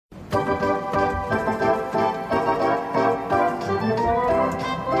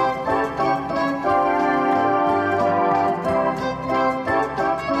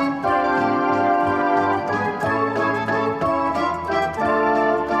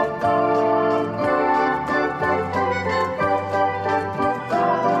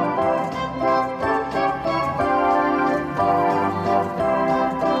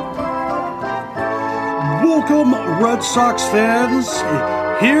Red Sox fans.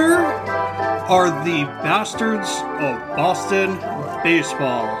 Here are the Bastards of Boston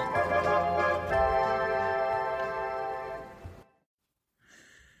Baseball.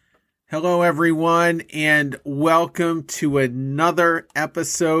 Hello, everyone, and welcome to another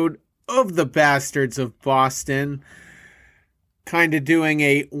episode of the Bastards of Boston. Kind of doing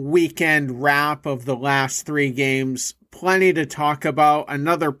a weekend wrap of the last three games. Plenty to talk about.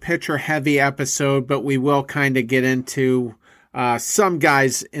 Another pitcher-heavy episode, but we will kind of get into some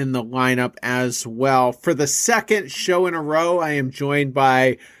guys in the lineup as well. For the second show in a row, I am joined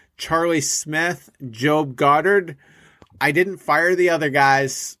by Charlie Smith, Job Goddard. I didn't fire the other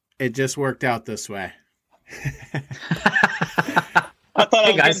guys. It just worked out this way. Hey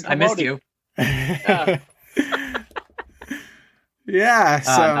guys, I missed you. Yeah.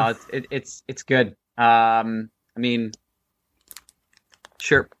 So no, it's good. I mean,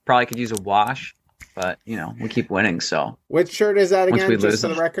 sure, probably could use a wash, but we keep winning. So which shirt is that again? Just lose for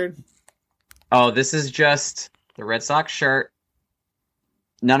the record. Oh, this is just the Red Sox shirt.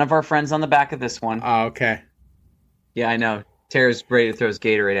 None of our friends on the back of this one. Oh, okay. Yeah, I know. Tara's ready to throw his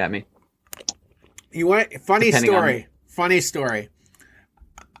Gatorade at me. You want funny story? Funny story.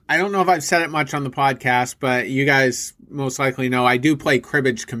 I don't know if I've said it much on the podcast, but you guys most likely know I do play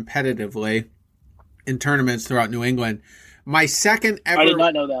cribbage competitively in tournaments throughout New England. My second ever. I did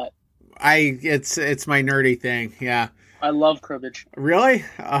not know that. It's my nerdy thing. Yeah. I love cribbage. Really?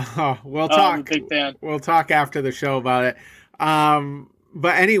 We'll talk. I'm a big fan. We'll talk after the show about it.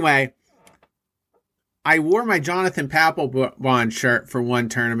 But anyway, I wore my Jonathan Papelbon shirt for one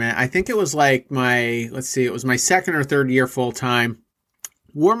tournament. I think it was like it was my second or third year full time.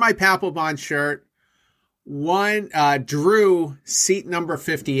 Wore my Papelbon shirt. Drew seat number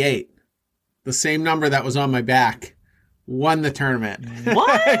 58, the same number that was on my back. Won the tournament.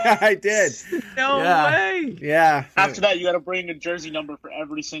 What? I did. No way. Yeah. After that, you got to bring a jersey number for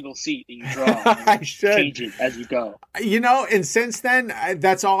every single seat that you draw. I should change it as you go. And since then,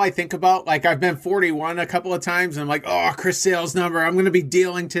 that's all I think about. Like, I've been 41 a couple of times, and I'm like, oh, Chris Sale's number. I'm going to be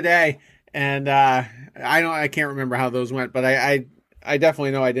dealing today. And I can't remember how those went, but I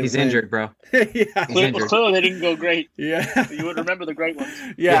definitely know I didn't. He's injured, bro. Yeah. Clearly, they didn't go great. Yeah. You would remember the great ones.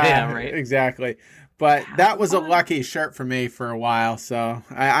 Yeah, right. Exactly. But that was a lucky shirt for me for a while, so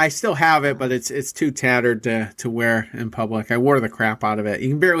I still have it, but it's too tattered to wear in public. I wore the crap out of it. You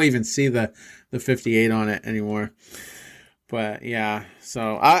can barely even see the 58 on it anymore. But yeah,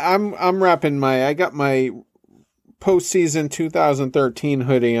 so I'm repping I got my postseason 2013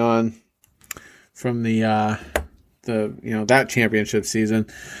 hoodie on from the that championship season.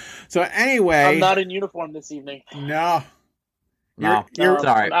 So anyway, I'm not in uniform this evening. No. You're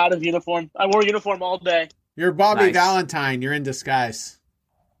sorry. I'm out of uniform. I wore uniform all day. You're Bobby Nice. Valentine. You're in disguise.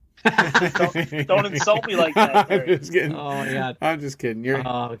 Don't insult me like that. I'm just kidding. Oh yeah. I'm just kidding.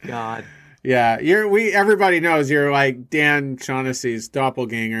 Oh god. Yeah. Everybody knows you're like Dan Shaughnessy's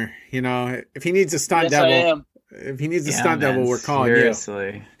doppelganger. If he needs a stunt Yes, devil, I am. if he needs a stunt devil, we're calling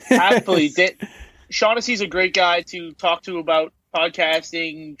seriously. Happily. Shaughnessy's a great guy to talk to about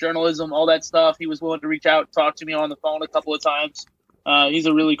podcasting, journalism, all that stuff. He was willing to reach out, talk to me on the phone a couple of times. He's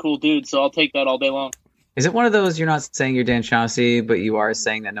a really cool dude, so I'll take that all day long. Is it one of those you're not saying you're Dan Shaughnessy, but you are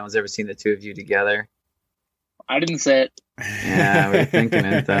saying that no one's ever seen the two of you together? I didn't say it. Yeah, we're thinking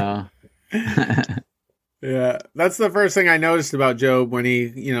it though. Yeah, that's the first thing I noticed about Job when he,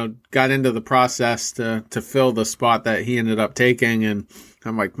 got into the process to fill the spot that he ended up taking, and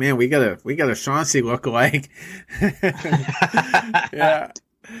I'm like, man, we got a Shaughnessy lookalike. Yeah,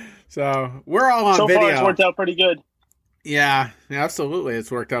 so we're all on video. So far, it's worked out pretty good. Yeah, absolutely, it's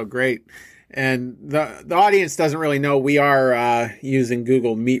worked out great. And the audience doesn't really know we are using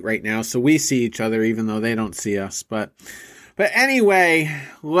Google Meet right now, so we see each other even though they don't see us, but. But anyway,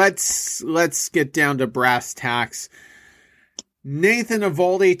 let's get down to brass tacks. Nathan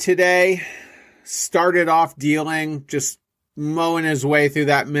Eovaldi today started off dealing, just mowing his way through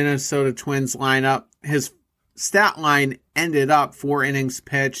that Minnesota Twins lineup. His stat line ended up 4 innings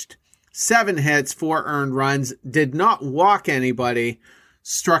pitched, 7 hits, 4 earned runs, did not walk anybody,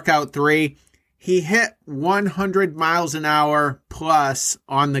 struck out 3. He hit 100 miles an hour plus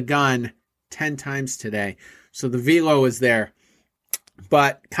on the gun 10 times today. So the velo is there,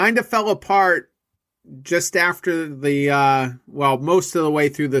 but kind of fell apart just after the, most of the way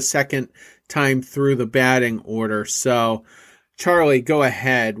through the second time through the batting order. So Charlie, go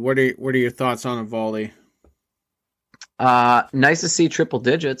ahead. What are your thoughts on Eovaldi? Nice to see triple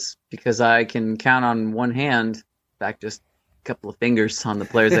digits because I can count on one hand, in fact, just a couple of fingers on the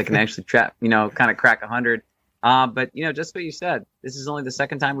players that can actually trap, kind of crack 100. But just what you said, this is only the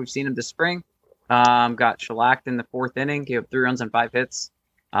second time we've seen him this spring. Got shellacked in the 4th inning, gave up 3 runs on 5 hits.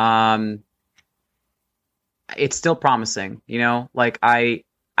 It's still promising, like I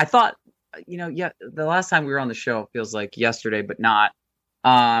thought, the last time we were on the show feels like yesterday, but not.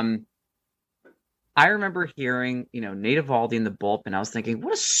 I remember hearing, Nate Eovaldi in the bullpen. I was thinking,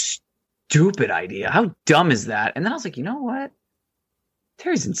 what a stupid idea. How dumb is that? And then I was like, you know what?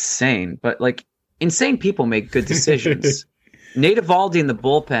 Terry's insane, but like insane people make good decisions. Nate Eovaldi in the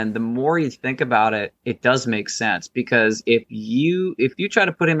bullpen, the more you think about it, it does make sense, because if you try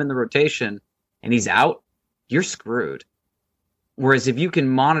to put him in the rotation and he's out, you're screwed. Whereas if you can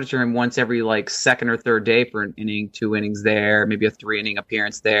monitor him once every like 2nd or 3rd day for an inning, 2 innings there, maybe a 3-inning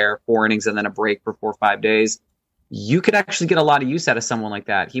appearance there, 4 innings and then a break for 4 or 5 days, you could actually get a lot of use out of someone like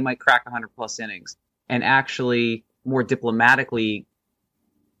that. He might crack 100+ innings and actually more diplomatically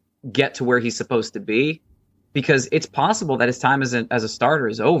get to where he's supposed to be, because it's possible that his time as a starter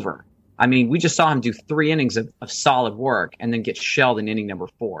is over. I mean, we just saw him do 3 innings of solid work and then get shelled in inning number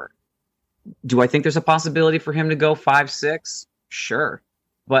 4. Do I think there's a possibility for him to go 5, 6? Sure.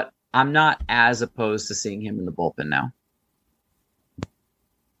 But I'm not as opposed to seeing him in the bullpen now.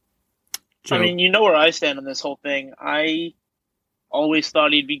 I mean, you know where I stand on this whole thing. I always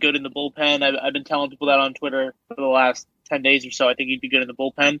thought he'd be good in the bullpen. I've been telling people that on Twitter for the last 10 days or so. I think he'd be good in the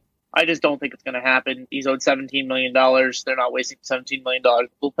bullpen. I just don't think it's going to happen. He's owed $17 million. They're not wasting $17 million in the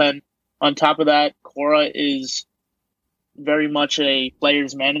bullpen. On top of that, Cora is very much a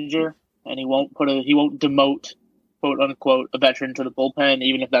player's manager, and he won't demote, quote unquote, a veteran to the bullpen,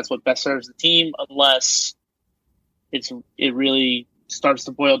 even if that's what best serves the team, unless it really starts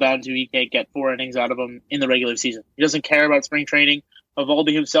to boil down to he can't get 4 innings out of him in the regular season. He doesn't care about spring training.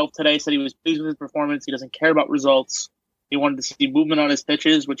 Eovaldi himself today said he was pleased with his performance. He doesn't care about results. He wanted to see movement on his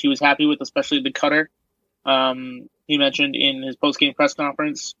pitches, which he was happy with, especially the cutter. He mentioned in his post-game press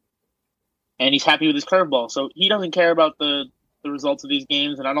conference, and he's happy with his curveball. So he doesn't care about the results of these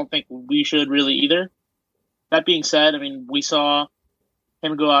games, and I don't think we should really either. That being said, I mean, we saw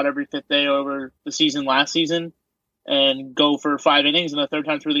him go out every 5th day over the season last season and go for 5 innings, and the 3rd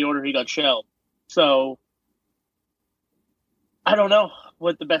time through the order he got shelled. So I don't know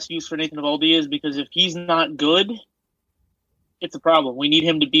what the best use for Nathan Eovaldi is, because if he's not good, it's a problem. We need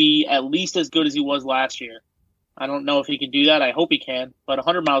him to be at least as good as he was last year. I don't know if he can do that. I hope he can, but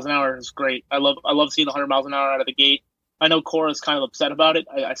 100 miles an hour is great. I love seeing 100 miles an hour out of the gate. I know Cora's kind of upset about it.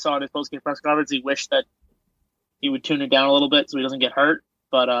 I saw in his post-game press conference he wished that he would tune it down a little bit so he doesn't get hurt.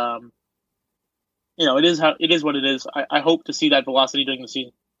 But it is what it is. I hope to see that velocity during the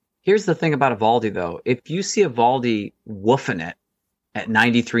season. Here's the thing about Eovaldi, though. If you see Eovaldi woofing it at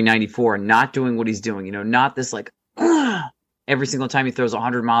 93, 94 and not doing what he's doing, not this like every single time he throws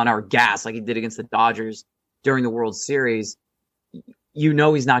 100-mile-an-hour gas like he did against the Dodgers during the World Series,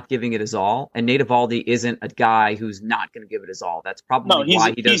 he's not giving it his all. And Nate Eovaldi isn't a guy who's not going to give it his all. That's probably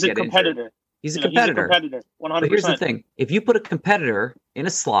why he doesn't get injured. He's a competitor. He's a competitor, 100%. But here's the thing. If you put a competitor in a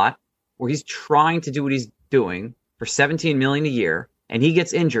slot where he's trying to do what he's doing for $17 million a year, and he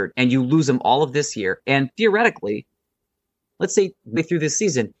gets injured, and you lose him all of this year, and theoretically, let's say through this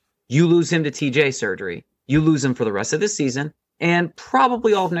season, you lose him to TJ surgery. You lose him for the rest of this season, and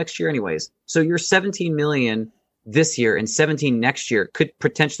probably all of next year anyways. So your $17 million this year and $17 next year could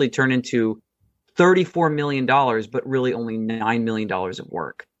potentially turn into $34 million, but really only $9 million of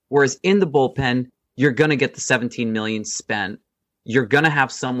work. Whereas in the bullpen, you're going to get the $17 million spent. You're going to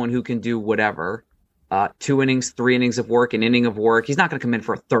have someone who can do whatever, 2 innings, 3 innings of work, an inning of work. He's not going to come in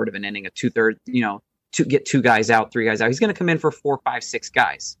for a third of an inning, a 2/3, to get 2 guys out, 3 guys out. He's going to come in for 4, 5, 6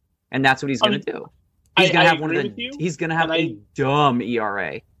 guys, and that's what he's going to do. He's going to have he's going to have a dumb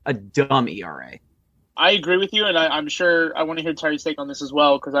ERA, a dumb ERA. I agree with you, and I'm sure I want to hear Terry's take on this as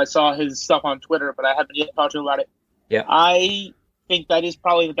well, because I saw his stuff on Twitter, but I haven't yet talked to him about it. Yeah, I think that is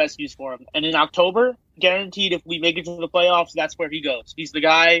probably the best use for him. And in October, guaranteed, if we make it to the playoffs, that's where he goes. He's the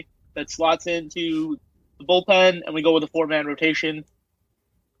guy that slots into the bullpen, and we go with a 4-man rotation.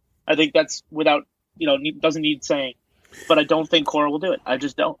 I think that's without, doesn't need saying. But I don't think Cora will do it. I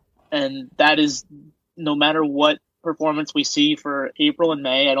just don't. And that is, no matter what performance we see for April and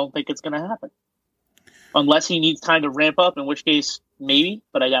May, I don't think it's going to happen. Unless he needs time to ramp up, in which case, maybe,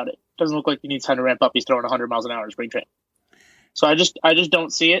 but I doubt it. Doesn't look like he needs time to ramp up. He's throwing 100 miles an hour in spring training. So I just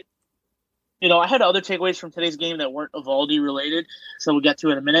don't see it. I had other takeaways from today's game that weren't Eovaldi related, so we'll get to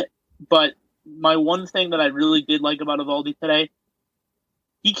it in a minute. But my one thing that I really did like about Eovaldi today,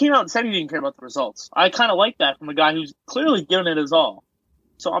 he came out and said he didn't care about the results. I kind of like that from a guy who's clearly given it his all.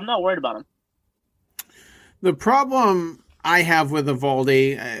 So I'm not worried about him. The problem I have with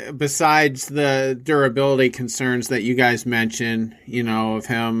Eovaldi, besides the durability concerns that you guys mentioned, of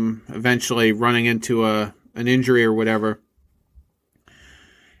him eventually running into an injury or whatever.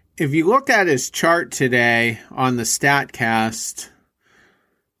 If you look at his chart today on the StatCast,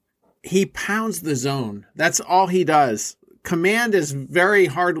 he pounds the zone. That's all he does. Command is very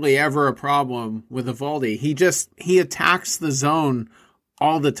hardly ever a problem with Eovaldi. He attacks the zone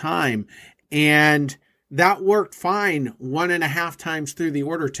all the time. And that worked fine 1.5 times through the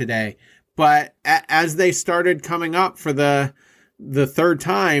order today. But as they started coming up for the third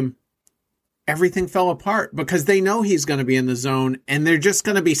time, everything fell apart because they know he's going to be in the zone and they're just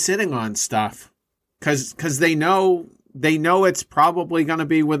going to be sitting on stuff because they know it's probably going to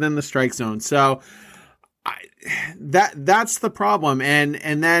be within the strike zone. So that's the problem.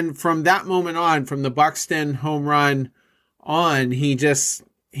 And then from that moment on, from the Buxton home run on, he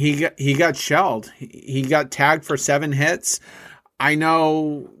got shelled. He got tagged for 7 hits. I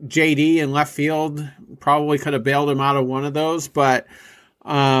know JD in left field probably could have bailed him out of one of those, but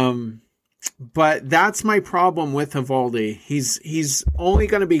that's my problem with Eovaldi. He's only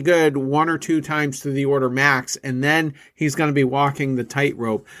going to be good 1 or 2 times through the order max, and then he's going to be walking the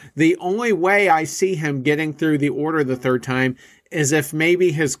tightrope. The only way I see him getting through the order the third time is if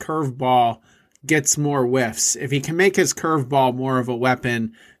maybe his curveball gets more whiffs. If he can make his curveball more of a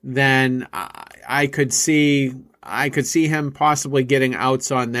weapon, then I could see him possibly getting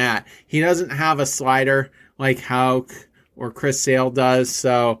outs on that. He doesn't have a slider like Houck or Chris Sale does,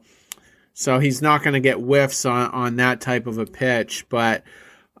 so he's not going to get whiffs on that type of a pitch. But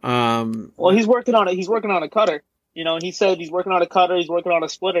he's working on it. He's working on a cutter. He said he's working on a cutter. He's working on a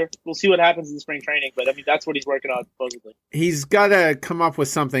splitter. We'll see what happens in spring training. But that's what he's working on supposedly. He's got to come up with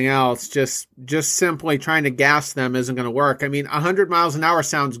something else. Just simply trying to gas them isn't going to work. 100 miles an hour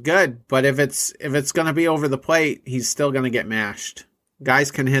sounds good, but if it's going to be over the plate, he's still going to get mashed. Guys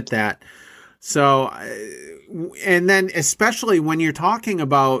can hit that. So, and then especially when you're talking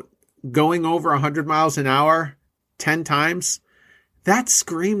about going over 100 miles an hour 10 times, that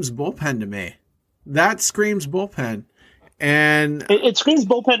screams bullpen to me. That screams bullpen. And it screams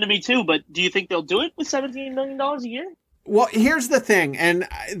bullpen to me too, but do you think they'll do it with $17 million a year? Well, here's the thing. And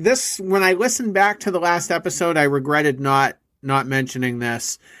this, when I listened back to the last episode, I regretted not mentioning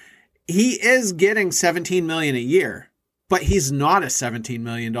this. He is getting $17 million a year, but he's not a $17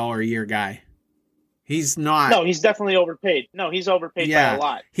 million a year guy. He's not. No, he's definitely overpaid. No, he's overpaid by a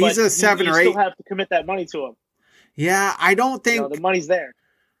lot. He's a 7 or 8. You still have to commit that money to him. Yeah, I don't think the money's there.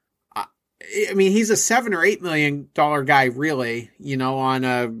 He's a $7 or $8 million guy, really. On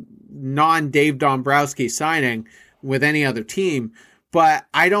a non-Dave Dombrowski signing with any other team. But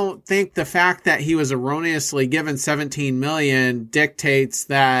I don't think the fact that he was erroneously given $17 million dictates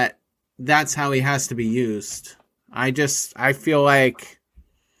that that's how he has to be used. I think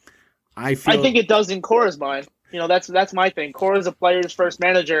it does in Cora's mind. That's my thing. Cora's a player's first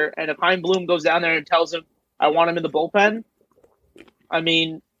manager, and if Chaim Bloom goes down there and tells him, I want him in the bullpen,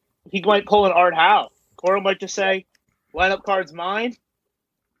 he might pull an Art Howe. Cora might just say, lineup card's mine.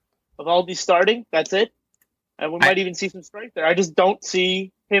 Eovaldi starting, that's it. And we might even see some strength there. I just don't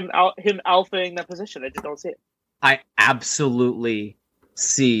see him alphaing that position. I just don't see it. I absolutely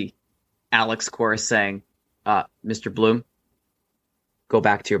see Alex Cora saying, Mr. Bloom, go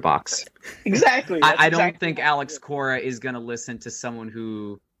back to your box. Exactly. I don't think Alex Cora is going to listen to someone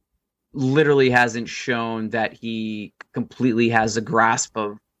who literally hasn't shown that he completely has a grasp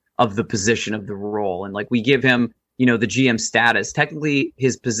of the position of the role. And we give him, the GM status. Technically,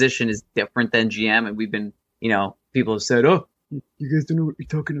 his position is different than GM. And we've been, people have said, oh, you guys don't know what you're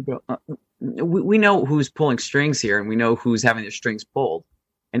talking about. We know who's pulling strings here, and we know who's having their strings pulled.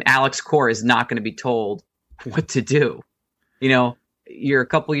 And Alex Cora is not going to be told what to do. You're a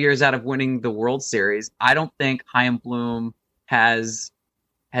couple years out of winning the World Series. I don't think Chaim Bloom has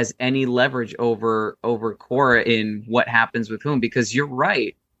any leverage over Cora in what happens with whom, because you're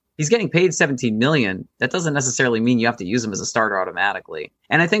right. He's getting paid $17 million. That doesn't necessarily mean you have to use him as a starter automatically.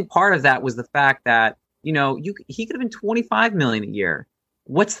 And I think part of that was the fact that, he could have been $25 million a year.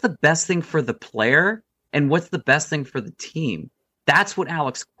 What's the best thing for the player, and what's the best thing for the team? That's what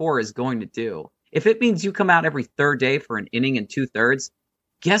Alex Cora is going to do. If it means you come out every third day for an inning and 2/3,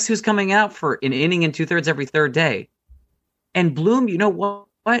 guess who's coming out for an inning and 2/3 every third day? And Bloom, you know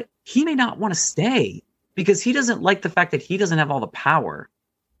what? He may not want to stay because he doesn't like the fact that he doesn't have all the power.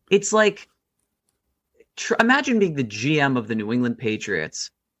 It's like, imagine being the GM of the New England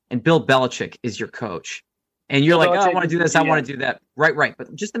Patriots and Bill Belichick is your coach. And you're like, oh, I want to do this, I want to do that. Right.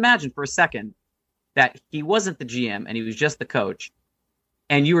 But just imagine for a second that he wasn't the GM and he was just the coach,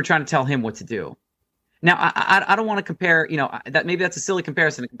 and you were trying to tell him what to do. Now, I don't want to compare, that maybe that's a silly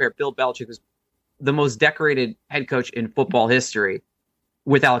comparison to compare Bill Belichick, who's the most decorated head coach in football history,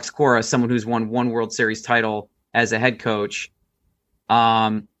 with Alex Cora, someone who's won one World Series title as a head coach,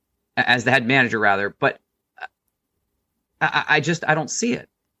 as the head manager, rather. But I don't see it.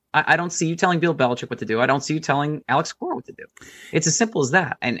 I don't see you telling Bill Belichick what to do. I don't see you telling Alex Cora what to do. It's as simple as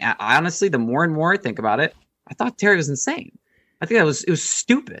that. And honestly, the more and more I think about it, I thought Terry was insane. I think it was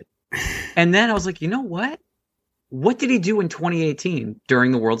stupid. And then I was like, you know what? What did he do in 2018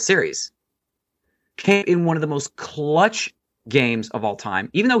 during the World Series? Came in one of the most clutch games of all time.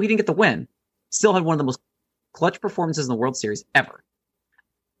 Even though he didn't get the win, still had one of the most clutch performances in the World Series ever.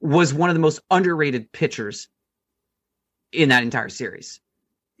 Was one of the most underrated pitchers in that entire series.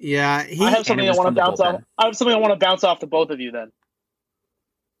 Yeah, I have something I want to bounce off. I have something I want to bounce off to both of you. Then,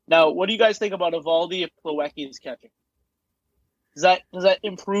 now, what do you guys think about Eovaldi if Plawecki is catching? Does that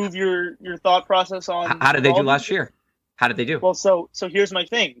improve your thought process on how did they do last year? How did they do? Well, so here's my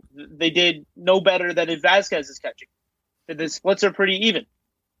thing. They did no better than if Vasquez is catching. The splits are pretty even,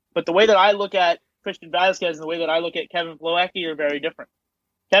 but the way that I look at Christian Vasquez and the way that I look at Kevin Plawecki are very different.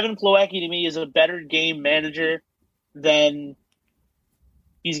 Kevin Plawecki to me is a better game manager than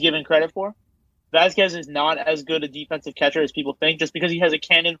he's given credit for. Vasquez is not as good a defensive catcher as people think. Just because he has a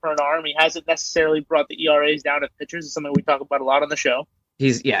cannon for an arm, he hasn't necessarily brought the ERAs down at pitchers. It's something we talk about a lot on the show.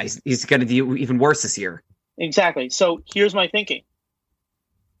 He's going to do even worse this year. Exactly. So here's my thinking.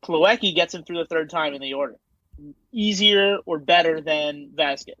 Plawecki gets him through the third time in the order. Easier or better than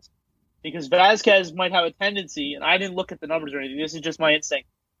Vasquez. Because Vasquez might have a tendency, and I didn't look at the numbers or anything, this is just my instinct.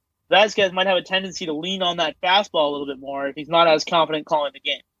 Vasquez might have a tendency to lean on that fastball a little bit more if he's not as confident calling the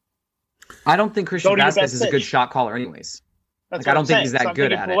game. I don't think Christian Vasquez is a good shot caller anyways. I don't think he's that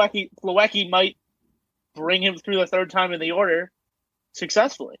good at it. Plawecki might bring him through the third time in the order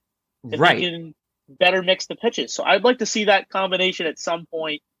successfully. If right. he can better mix the pitches. So I'd like to see that combination at some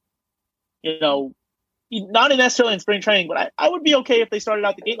point, not necessarily in spring training, but I would be okay if they started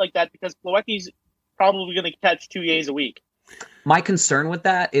out the gate like that because Plawecki's probably going to catch 2 days a week. My concern with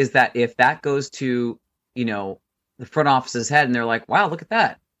that is that if that goes to, the front office's head and they're like, wow, look at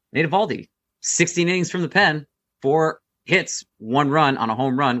that. Nate Eovaldi, 16 innings from the pen, 4 hits, 1 run on a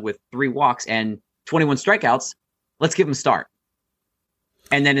home run with 3 walks and 21 strikeouts. Let's give him a start.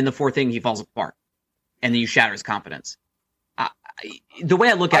 And then in the 4th inning, he falls apart. And then you shatter his confidence. The way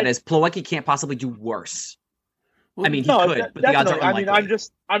I look at it is Plawecki can't possibly do worse. Well, I mean, he could, but the odds are unlikely. I mean,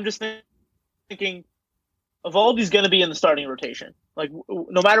 I'm just thinking Eovaldi's going to be in the starting rotation. Like,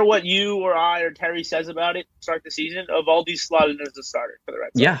 no matter what you or I or Terry says about it, start the season, Eovaldi's slotted as a starter for the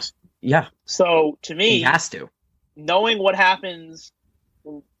Red Sox. Yeah. So, to me, he has to. Knowing what happens,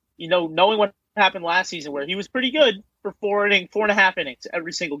 knowing what happened last season where he was pretty good for 4.5 innings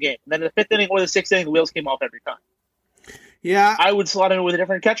every single game. And then in the 5th inning or the 6th inning, the wheels came off every time. Yeah. I would slot him with a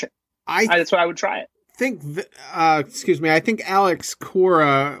different catcher. That's why I would try it. I think Alex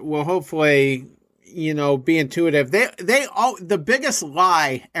Cora will hopefully, be intuitive. The biggest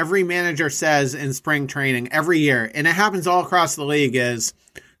lie every manager says in spring training every year, and it happens all across the league, is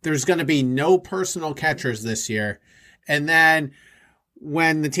there's going to be no personal catchers this year. And then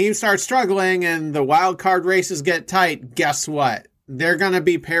when the team starts struggling and the wild card races get tight, guess what? They're going to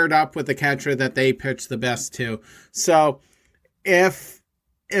be paired up with the catcher that they pitch the best to. So if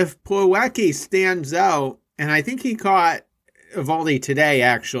Plawecki stands out, and I think he caught Eovaldi today,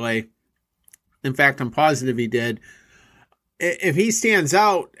 actually. In fact, I'm positive he did. If he stands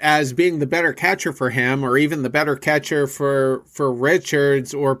out as being the better catcher for him, or even the better catcher for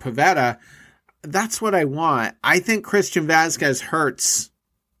Richards or Pivetta, that's what I want. I think Christian Vasquez hurts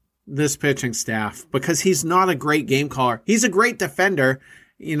this pitching staff because he's not a great game caller. He's a great defender.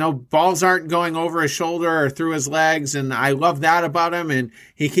 Balls aren't going over his shoulder or through his legs, and I love that about him, and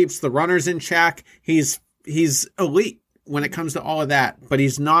he keeps the runners in check. He's elite when it comes to all of that, but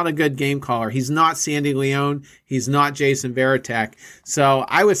he's not a good game caller. He's not Sandy Leone. He's not Jason Varitek. So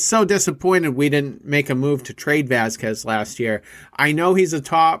I was so disappointed we didn't make a move to trade Vasquez last year. I know he's a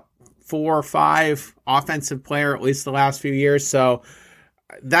top 4 or 5 offensive player, at least the last few years. So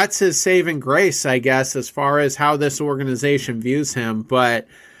that's his saving grace, I guess, as far as how this organization views him. But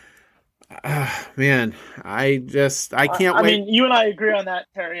man, I can't wait. I mean, you and I agree on that,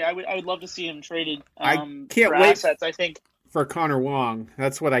 Terry. I would love to see him traded. I can't wait assets, I think, for Connor Wong.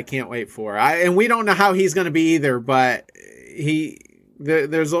 That's what I can't wait for. And we don't know how he's going to be either, but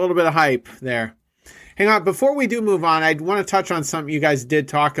there's a little bit of hype there. Hang on, before we do move on, I want to touch on something you guys did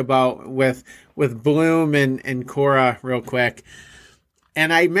talk about with Bloom and Cora real quick.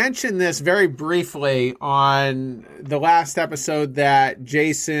 And I mentioned this very briefly on the last episode that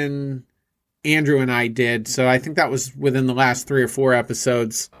Jason Andrew and I did. So I think that was within the last 3 or 4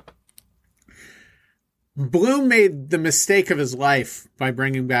 episodes. Bloom made the mistake of his life by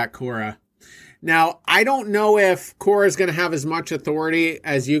bringing back Cora. Now, I don't know if Cora is going to have as much authority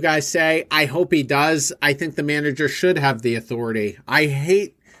as you guys say. I hope he does. I think the manager should have the authority. I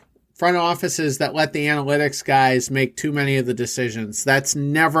hate front offices that let the analytics guys make too many of the decisions. That's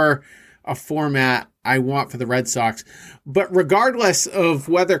never a format I want for the Red Sox. But regardless of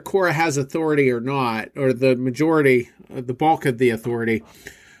whether Cora has authority or not, or the majority, the bulk of the authority,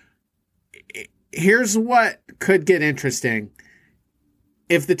 here's what could get interesting.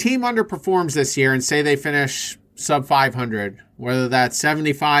 If the team underperforms this year and say they finish sub 500, whether that's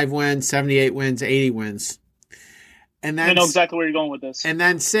 75 wins, 78 wins, 80 wins, and then I know exactly where you're going with this. And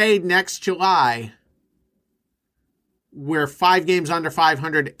then say next July, we're 5 games under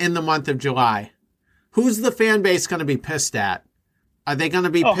 500 in the month of July. Who's the fan base going to be pissed at? Are they going to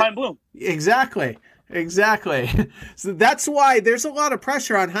be... Chaim Bloom. Exactly. So that's why there's a lot of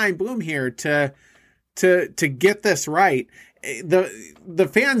pressure on Chaim Bloom here to get this right. The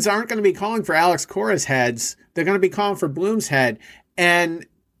fans aren't going to be calling for Alex Cora's heads. They're going to be calling for Bloom's head. And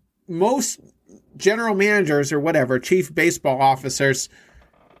most general managers or whatever, chief baseball officers,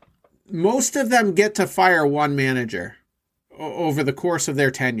 most of them get to fire one manager over the course of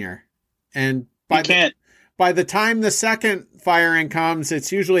their tenure. And by the time the second firing comes,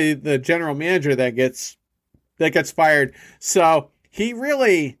 it's usually the general manager that gets fired. So he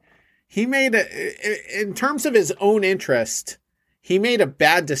made in terms of his own interest, he made a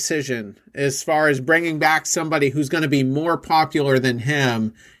bad decision as far as bringing back somebody who's going to be more popular than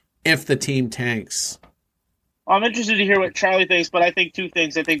him if the team tanks. I'm interested to hear what Charlie thinks, but I think 2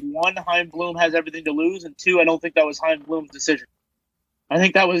 things. I think 1, Chaim Bloom has everything to lose, and 2, I don't think that was Chaim Bloom's decision. I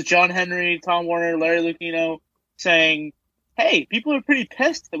think that was John Henry, Tom Warner, Larry Lucchino saying, hey, people are pretty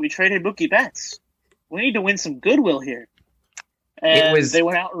pissed that we traded Mookie Betts. We need to win some goodwill here. And they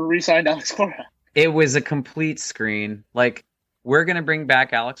went out and re-signed Alex Cora. It was a complete screen. Like, we're going to bring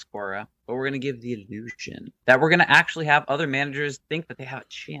back Alex Cora, but we're going to give the illusion that we're going to actually have other managers think that they have a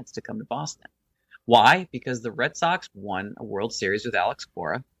chance to come to Boston. Why? Because the Red Sox won a World Series with Alex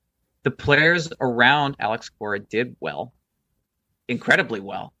Cora. The players around Alex Cora did well, incredibly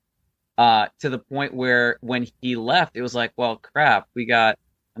well, to the point where when he left, it was like, well, crap, we got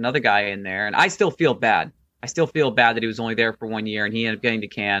another guy in there. And I still feel bad. I still feel bad that he was only there for 1 year and he ended up getting to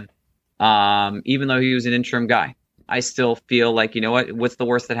Cannes, even though he was an interim guy. I still feel like, you know what's the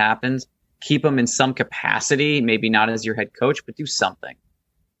worst that happens? Keep him in some capacity, maybe not as your head coach, but do something.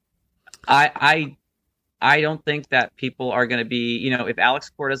 I don't think that people are going to be, if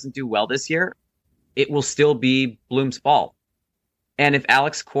Alex Cora doesn't do well this year, it will still be Bloom's fault. And if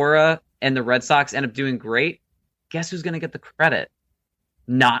Alex Cora and the Red Sox end up doing great, guess who's going to get the credit?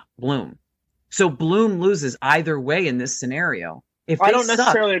 Not Bloom. So Bloom loses either way in this scenario. If I don't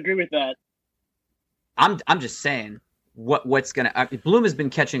necessarily agree with that. I'm just saying what's going to... Bloom has been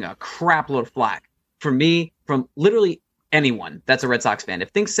catching a crap load of flack for me from literally anyone that's a Red Sox fan.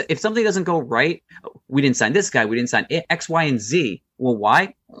 If something doesn't go right, we didn't sign this guy, we didn't sign X, Y, and Z. Well,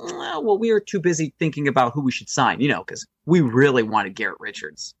 why? Well, we were too busy thinking about who we should sign, because we really wanted Garrett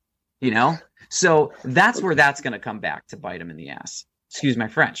Richards, So that's where that's going to come back to bite him in the ass. Excuse my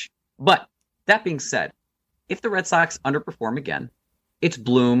French. But that being said, if the Red Sox underperform again, it's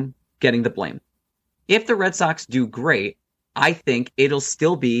Bloom getting the blame. If the Red Sox do great, I think it'll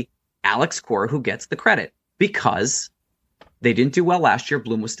still be Alex Cora who gets the credit because they didn't do well last year.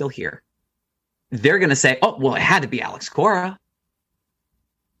 Bloom was still here. They're going to say, oh, well, it had to be Alex Cora.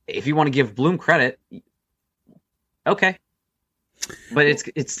 If you want to give Bloom credit, okay. But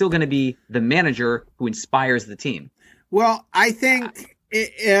it's still going to be the manager who inspires the team. Well, I think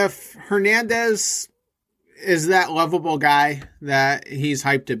if Hernandez is that lovable guy that he's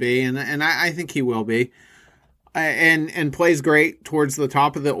hyped to be, and I think he will be, and plays great towards the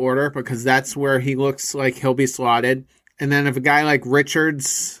top of the order because that's where he looks like he'll be slotted. And then if a guy like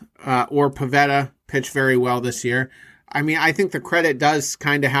Richards or Pivetta pitch very well this year, I mean, I think the credit does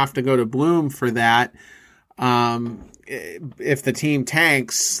kind of have to go to Bloom for that. If the team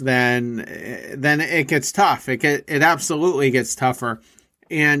tanks, then it gets tough. It absolutely gets tougher.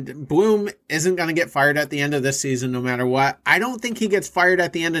 And Bloom isn't going to get fired at the end of this season no matter what. I don't think he gets fired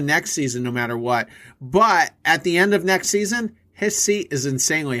at the end of next season no matter what. But at the end of next season, his seat is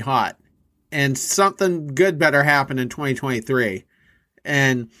insanely hot. And something good better happen in 2023.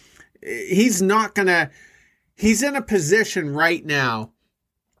 And he's in a position right now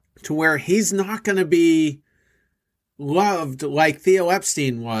to where he's not going to be loved like Theo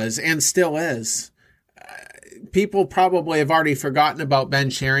Epstein was and still is. people probably have already forgotten about Ben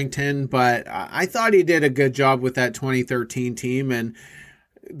Sherrington, but I thought he did a good job with that 2013 team. And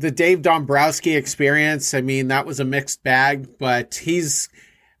the Dave Dombrowski experience, I mean, that was a mixed bag, but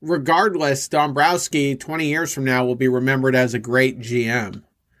regardless, Dombrowski 20 years from now will be remembered as a great GM.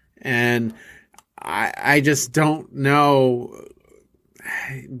 And I just don't know.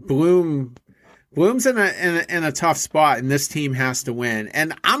 Bloom's in a tough spot, and this team has to win.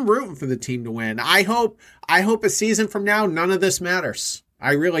 And I'm rooting for the team to win. I hope a season from now, none of this matters.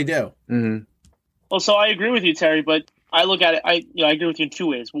 I really do. Mm-hmm. Well, so I agree with you, Terry, but I look at it. I agree with you in two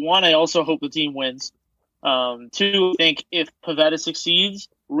ways. One, I also hope the team wins. Two, I think if Pivetta succeeds,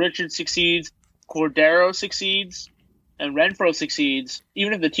 Richards succeeds, Cordero succeeds, and Renfroe succeeds,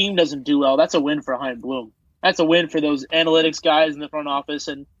 even if the team doesn't do well, that's a win for Chaim Bloom. That's a win for those analytics guys in the front office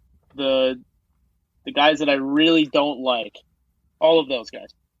and the guys that I really don't like. All of those guys.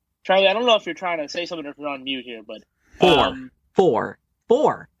 Charlie, I don't know if you're trying to say something or if you're on mute here, but Four.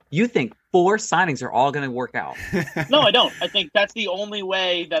 You think 4 signings are all going to work out? No, I don't. I think that's the only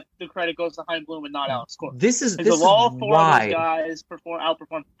way that the credit goes to Chaim Bloom and not Alex Cora. This is all 4 why of those guys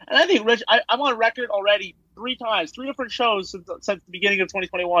outperform. And I think Rich, I'm on record already 3 different shows since the beginning of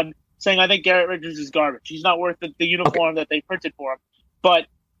 2021, saying I think Garrett Richards is garbage. He's not worth the uniform that they printed for him. But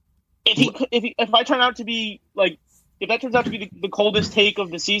if that turns out to be the coldest take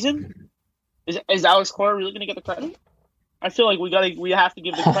of the season, is Alex Cora really going to get the credit? I feel like we have to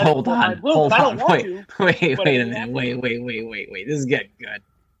give the credit. Hold on. Wait a minute. Wait. This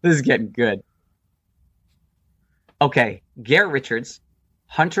is getting good. Okay, Garrett Richards,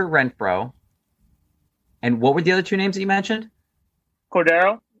 Hunter Renfroe, and what were the other 2 names that you mentioned?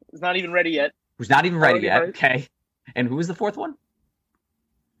 Cordero is not even ready yet. Who's not even ready yet? Okay, and who was the 4th one?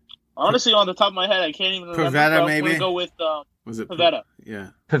 Honestly, on the top of my head, I can't even remember. Pivetta, maybe? I'm going to go with Was it Pivetta. Yeah.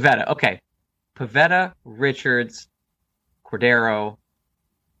 Pivetta. Okay. Pivetta, Richards, Cordero,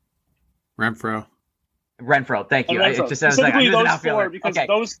 Renfroe. Thank you. Renfroe. It just sounds Specifically like those 4, because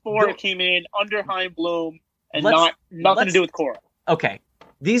those 4 came in under Chaim Bloom and nothing to do with Cora. Okay.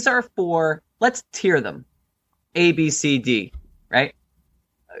 These are 4. Let's tier them. A, B, C, D. Right?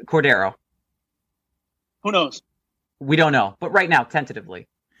 Cordero. Who knows? We don't know. But right now, tentatively.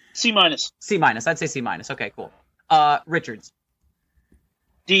 C-. C-. I'd say C-. Okay, cool. Richards.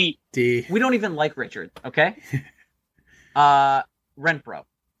 D. We don't even like Richard, okay? Renfroe.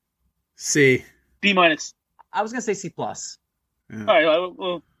 C. B-. I was going to say C+. Yeah. All right,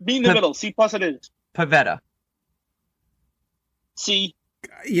 well, be in the middle. C+ it is. Pivetta. C.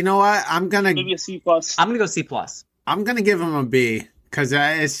 You know what? Maybe a C+. I'm going to go C+. I'm going to give him a B because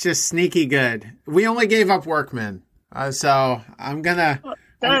it's just sneaky good. We only gave up Workman. So I'm going to...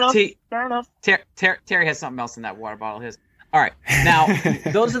 Fair enough. Terry has something else in that water bottle. All right. Now,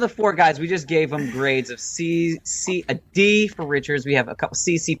 those are the 4 guys. We just gave them grades of C, a D for Richards. We have a couple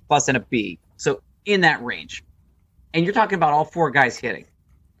C+, and a B. So in that range. And you're talking about all 4 guys hitting.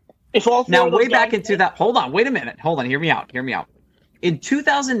 If all 4 now, of those way back guys into that. Hold on. Wait a minute. Hold on. Hear me out. In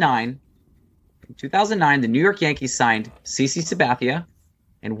 2009, the New York Yankees signed CC Sabathia.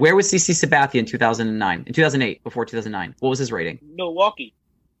 And where was CC Sabathia in 2009? In 2008, before 2009. What was his rating? Milwaukee.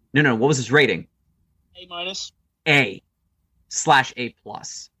 No. What was his rating? A-. A/A+.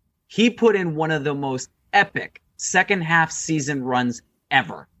 He put in one of the most epic second half season runs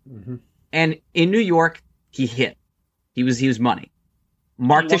ever. Mm-hmm. And in New York, he hit. He was money.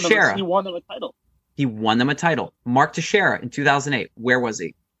 Mark Teixeira. He won them a title. Mark Teixeira in 2008. Where was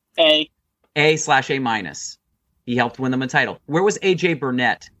he? A/A-. He helped win them a title. Where was AJ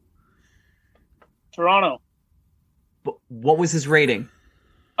Burnett? Toronto. What was his rating?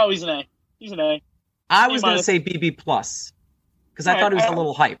 Oh, he's an A. I was going to say BB+. Because I thought he was a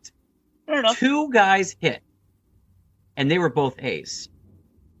little hyped. Fair enough. 2 guys hit, and they were both A's.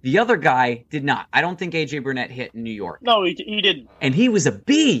 The other guy did not. I don't think A.J. Burnett hit in New York. No, he didn't. And he was a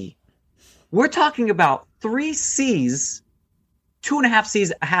B. We're talking about 3 C's, 2.5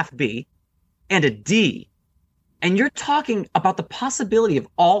 C's, a half B, and a D. And you're talking about the possibility of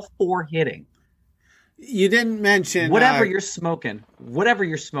all 4 hitting. You didn't mention... Whatever you're smoking,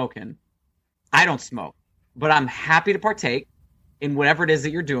 I don't smoke. But I'm happy to partake in whatever it is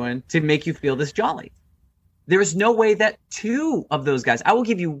that you're doing to make you feel this jolly. There's no way that 2 of those guys, I will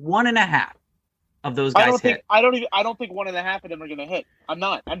give you 1.5 of those guys hit. I don't think 1.5 of them are going to hit. I'm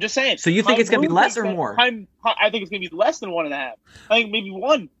not. I'm just saying. So you think it's going to be less or more? I think it's going to be less than 1.5. I think maybe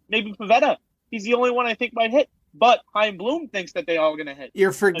 1. Maybe Pivetta. He's the only one I think might hit. But Chaim Bloom thinks that they all are going to hit.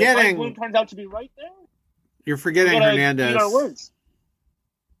 You're forgetting. And if Chaim Bloom turns out to be right there. You're forgetting Hernandez. Our words.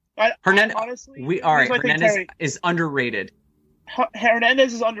 Hernandez is underrated.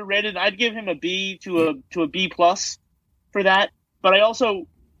 Hernandez is underrated. I'd give him a B to a B plus for that. But I also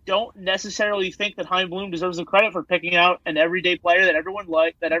don't necessarily think that Chaim Bloom deserves the credit for picking out an everyday player that everyone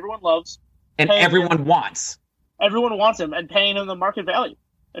loves, and everyone wants. Everyone wants him and paying him the market value.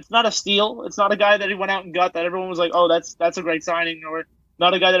 It's not a steal. It's not a guy that he went out and got that everyone was like, oh, that's a great signing, or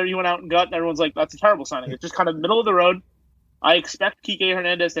not a guy that he went out and got and everyone's like, that's a terrible signing. It's just kind of middle of the road. I expect Kike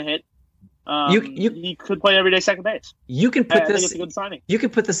Hernandez to hit. He could play everyday second base. You can put I think it's a good signing. You can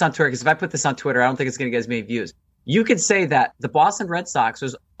put this on Twitter, because if I put this on Twitter, I don't think it's going to get as many views. You could say that the Boston Red Sox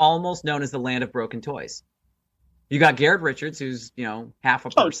was almost known as the land of broken toys. You got Garrett Richards, who's, half a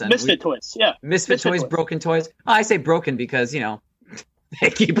person. Misfit toys, yeah. Misfit toys, broken toys. I say broken because, they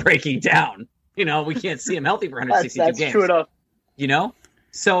keep breaking down. We can't see him healthy for 162 games. That's true enough.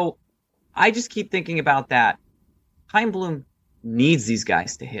 So I just keep thinking about that. Chaim Bloom needs these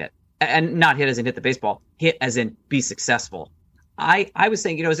guys to hit. And not hit as in hit the baseball, hit as in be successful. I was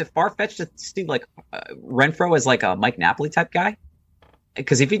saying, is it far-fetched to see Renfroe as like a Mike Napoli type guy?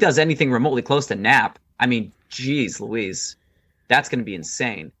 Because if he does anything remotely close to Nap, I mean, geez Louise, that's going to be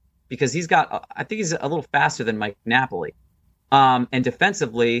insane. Because I think he's a little faster than Mike Napoli. And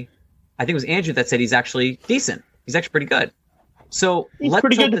defensively, I think it was Andrew that said he's actually decent. He's actually pretty good. So let's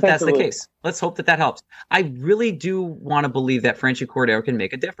hope that that's the case. Let's hope that helps. I really do want to believe that Franchy Cordero can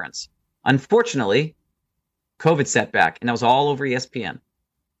make a difference. Unfortunately, COVID setback, and that was all over ESPN.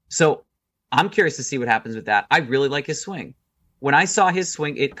 So I'm curious to see what happens with that. I really like his swing. When I saw his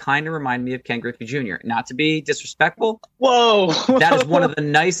swing, it kind of reminded me of Ken Griffey Jr. Not to be disrespectful. Whoa. That is one of the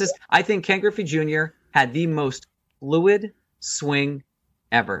nicest. I think Ken Griffey Jr. had the most fluid swing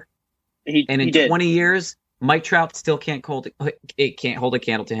ever. He in did. 20 years, Mike Trout still can't hold a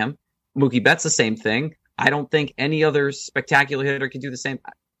candle to him. Mookie Betts the same thing. I don't think any other spectacular hitter can do the same.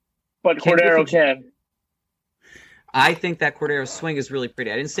 But Cordero can. I think that Cordero's swing is really pretty.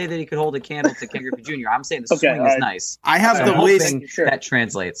 I didn't say that he could hold a candle to Ken Griffey Jr. I'm saying the swing is nice. I have so the least that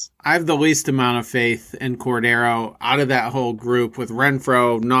translates. I have the least amount of faith in Cordero out of that whole group, with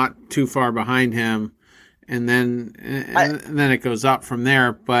Renfroe not too far behind him, and then it goes up from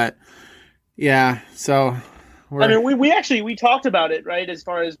there. But yeah, so we talked about it, right? As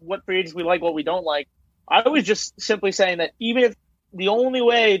far as what free agents we like, what we don't like. I was just simply saying that even if the only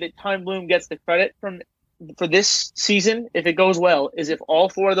way that Chaim Bloom gets the credit for this season, if it goes well, is if all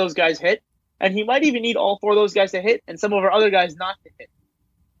four of those guys hit, and he might even need all four of those guys to hit, and some of our other guys not to hit.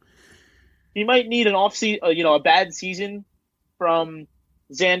 He might need an a bad season from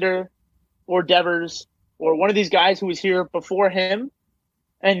Xander or Devers or one of these guys who was here before him,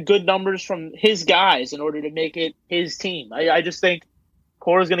 and good numbers from his guys in order to make it his team. I just think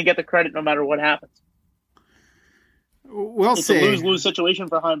Cora's going to get the credit no matter what happens. It's a lose-lose situation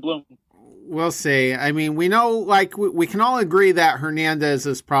for Chaim Bloom. We'll see. I mean, we know, we can all agree that Hernandez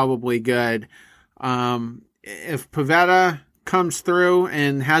is probably good. If Pivetta comes through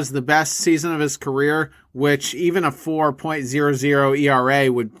and has the best season of his career, which even a 4.00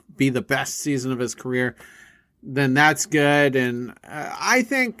 ERA would be the best season of his career, then that's good. And I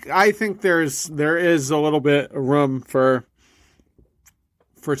think there is a little bit of room for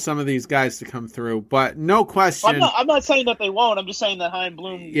some of these guys to come through, but no question. I'm not saying that they won't. I'm just saying that Chaim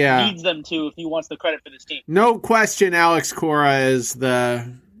Bloom needs them to if he wants the credit for this team. No question, Alex Cora is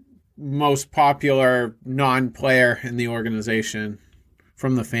the most popular non-player in the organization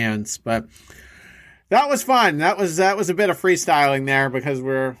from the fans. But that was fun. That was a bit of freestyling there, because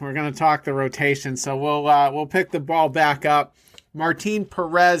we're going to talk the rotation. So we'll pick the ball back up. Martin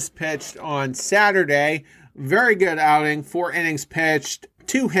Perez pitched on Saturday. Very good outing. 4 innings pitched.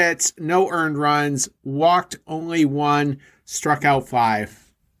 2 hits, no earned runs, walked only 1, struck out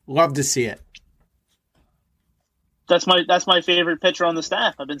 5. Love to see it. That's my favorite pitcher on the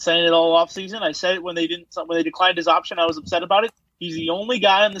staff. I've been saying it all off season. I said it when they declined his option. I was upset about it. He's the only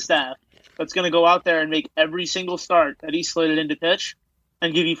guy on the staff that's going to go out there and make every single start that he's slated in to pitch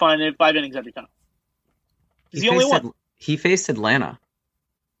and give you 5 innings every time. He's the only one. He faced Atlanta.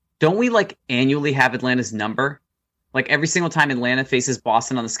 Don't we annually have Atlanta's number? Every single time Atlanta faces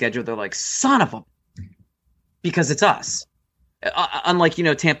Boston on the schedule, they're like, son of a... Because it's us. Unlike,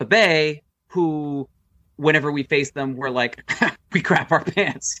 Tampa Bay, who, whenever we face them, we're like, we crap our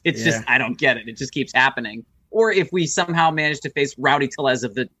pants. It's just, I don't get it. It just keeps happening. Or if we somehow manage to face Rowdy Tellez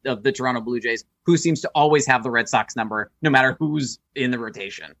of the Toronto Blue Jays, who seems to always have the Red Sox number, no matter who's in the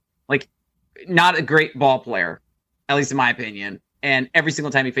rotation. Not a great ball player, at least in my opinion. And every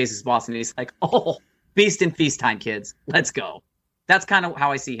single time he faces Boston, he's like, oh... Feast and feast time, kids. Let's go. That's kind of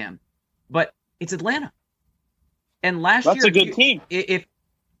how I see him. But it's Atlanta. And that's a good team. If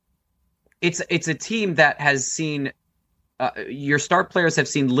it's a team that has seen Your start players have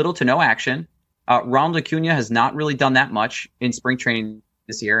seen little to no action. Ronald Acuna has not really done that much in spring training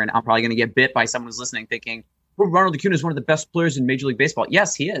this year, and I'm probably going to get bit by someone who's listening thinking, well, Ronald Acuna is one of the best players in Major League Baseball.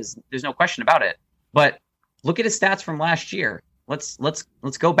 Yes, he is. There's no question about it. But look at his stats from last year. Let's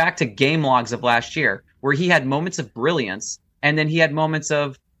go back to game logs of last year where he had moments of brilliance, and then he had moments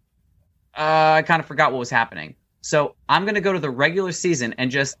of I kind of forgot what was happening. So I'm going to go to the regular season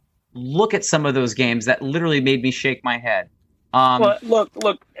and just look at some of those games that literally made me shake my head. Well,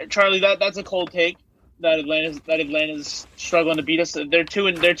 look, Charlie. That's a cold take. That Atlanta's struggling to beat us. They're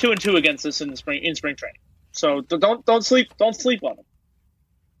 2-2 against us in spring training. So don't sleep on them.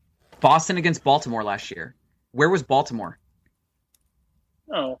 Boston against Baltimore last year. Where was Baltimore?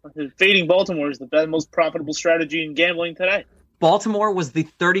 Oh, fading Baltimore is the most profitable strategy in gambling today. Baltimore was the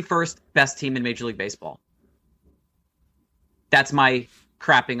 31st best team in Major League Baseball. That's my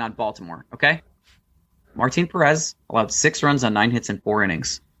crapping on Baltimore, okay? Martin Perez allowed 6 runs on 9 hits in 4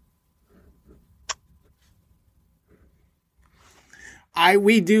 innings.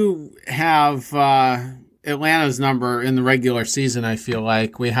 We do have Atlanta's number in the regular season, I feel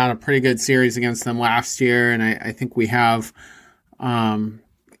like. We had a pretty good series against them last year, and I think we have in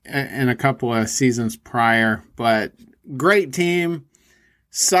a couple of seasons prior. But great team.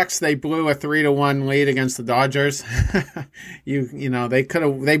 Sucks they blew a 3-1 lead against the Dodgers. you know they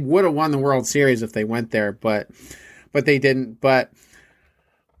would have won the World Series if they went there, but they didn't. But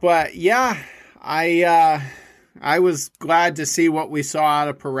yeah, I was glad to see what we saw out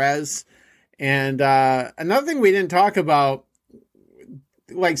of Perez. And another thing we didn't talk about,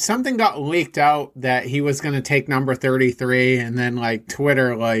 like something got leaked out that he was going to take number 33, and then like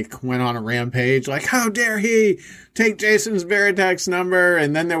Twitter like went on a rampage, like how dare he take Jason Varitek's number?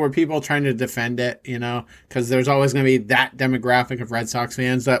 And then there were people trying to defend it, you know, because there's always going to be that demographic of Red Sox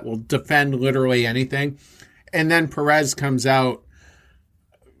fans that will defend literally anything. And then Perez comes out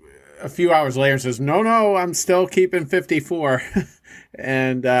a few hours later and says, no, I'm still keeping 54.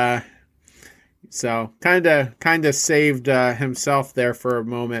 And so kind of saved himself there for a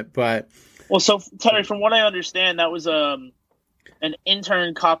moment. But well, so Terry, from what I understand, that was an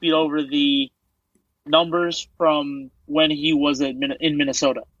intern copied over the numbers from when he was in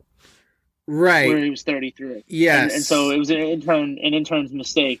Minnesota, right, where he was 33. Yes, and so it was an intern's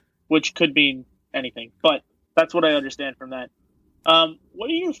mistake, which could mean anything, but that's what I understand from that. What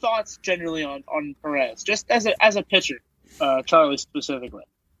are your thoughts generally on Perez, just as a pitcher, Charlie specifically?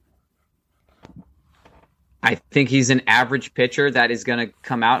 I think he's an average pitcher that is going to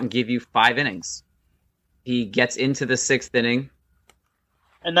come out and give you 5 innings. He gets into the 6th inning,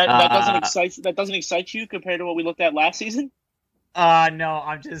 and that doesn't excite you compared to what we looked at last season. No,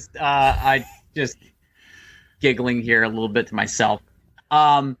 I'm just giggling here a little bit to myself.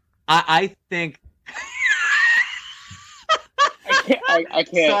 I think. I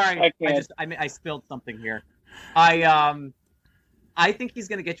can't. Sorry, I can't. I spilled something here. I think he's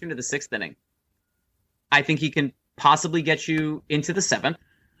going to get you into the 6th inning. I think he can possibly get you into the 7th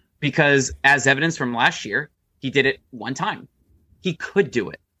because, as evidence from last year, he did it one time. He could do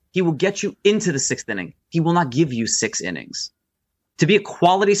it. He will get you into the 6th inning. He will not give you 6 innings. To be a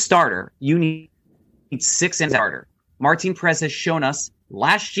quality starter, you need 6 innings starter. Martin Perez has shown us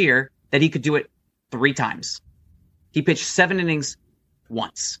last year that he could do it 3 times. He pitched 7 innings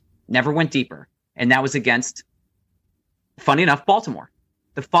once, never went deeper, and that was against, funny enough, Baltimore.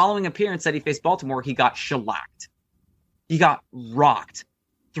 The following appearance that he faced Baltimore, he got shellacked. He got rocked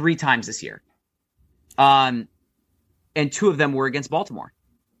 3 times this year. And 2 of them were against Baltimore.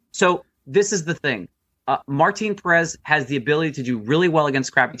 So this is the thing. Martin Perez has the ability to do really well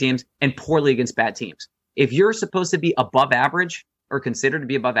against crappy teams and poorly against bad teams. If you're supposed to be above average or considered to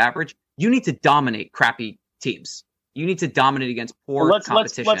be above average, you need to dominate crappy teams. You need to dominate against poor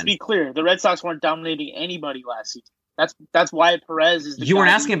competition. Let's be clear. The Red Sox weren't dominating anybody last season. That's why Perez is the You weren't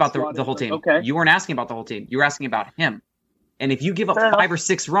asking about the whole team. Okay. You weren't asking about the whole team. You were asking about him. And if you give up Fair 5 enough. or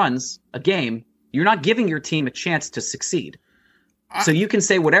 6 runs a game, you're not giving your team a chance to succeed. So you can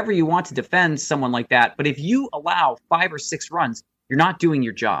say whatever you want to defend someone like that, but if you allow 5 or 6 runs, you're not doing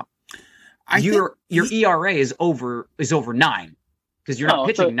your job. Your ERA is over 9 because you're not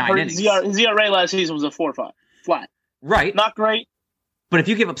pitching 9 innings. His ERA last season was a 4.5 flat. Right. Not great. But if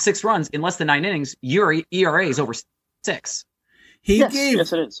you give up 6 runs in less than 9 innings, your ERA is over 6. Yes,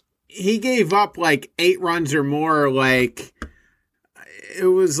 it is. He gave up like 8 runs or more, like it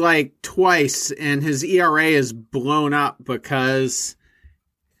was like twice, and his ERA is blown up because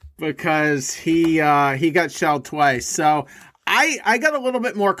he got shelled twice. So I got a little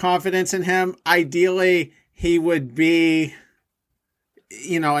bit more confidence in him. Ideally, he would be,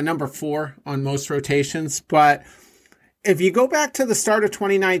 a number 4 on most rotations, but if you go back to the start of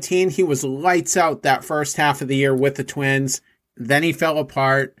 2019, he was lights out that first half of the year with the Twins. Then he fell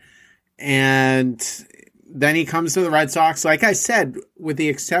apart, and then he comes to the Red Sox. Like I said, with the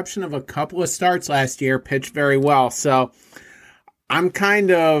exception of a couple of starts last year, pitched very well. So I'm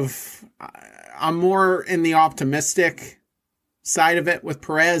more in the optimistic side of it with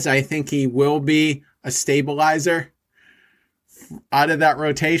Perez. I think he will be a stabilizer out of that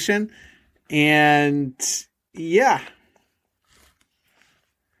rotation. And yeah.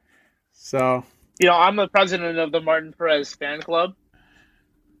 So, I'm the president of the Martin Perez fan club.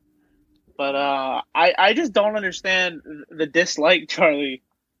 But I just don't understand the dislike, Charlie,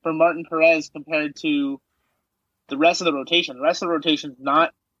 for Martin Perez compared to the rest of the rotation. The rest of the rotation's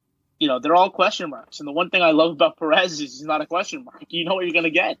not, they're all question marks. And the one thing I love about Perez is he's not a question mark. You know what you're going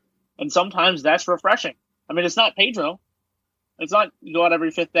to get. And sometimes that's refreshing. I mean, it's not Pedro. It's not you go out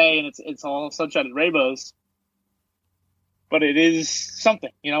every fifth day and it's all sunshine and rainbows. But it is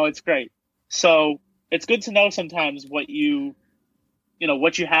something. It's great. So it's good to know sometimes what you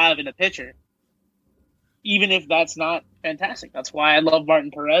have in a pitcher, even if that's not fantastic. That's why I love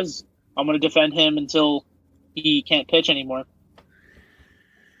Martin Perez. I'm going to defend him until he can't pitch anymore.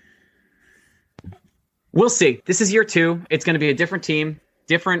 We'll see. This is year 2. It's going to be a different team,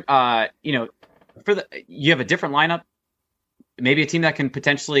 different. You have a different lineup. Maybe a team that can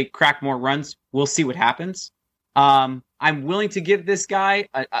potentially crack more runs. We'll see what happens. I'm willing to give this guy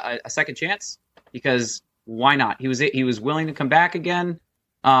a second chance because why not? He was willing to come back again,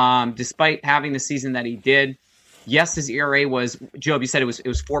 despite having the season that he did. Yes, his ERA was, Job, you said it was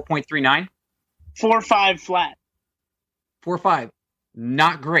 4.39? 4.5 flat. 4.5.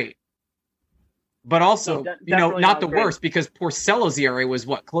 Not great. But also, not the worst because Porcello's ERA was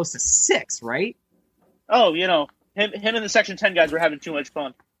close to 6, right? Oh, him and the Section 10 guys were having too much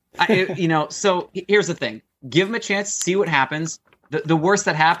fun. So here's the thing. Give him a chance, see what happens. The worst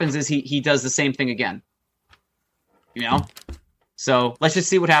that happens is he does the same thing again. So let's just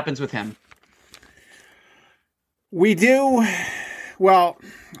see what happens with him. We do. Well,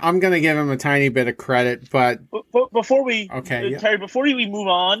 I'm going to give him a tiny bit of credit, but before we, okay, Terry, before we move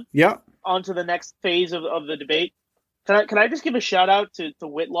on, on to the next phase of the debate, can I just give a shout out to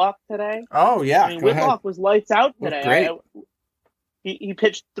Whitlock today? Oh yeah, Whitlock was lights out today. Great. He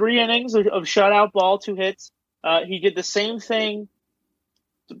pitched 3 innings of shutout ball, 2 hits. He did the same thing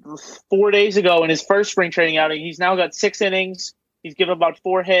 4 days ago in his first spring training outing. He's now got 6 innings. He's given about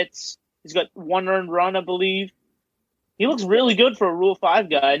 4 hits. He's got 1 earned run, I believe. He looks really good for a Rule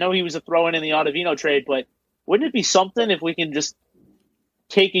 5 guy. I know he was a throw-in the Ottavino trade, but wouldn't it be something if we can just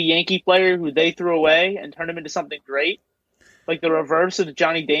take a Yankee player who they threw away and turn him into something great? Like the reverse of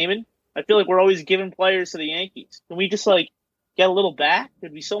Johnny Damon? I feel like we're always giving players to the Yankees. Can we just, get a little back?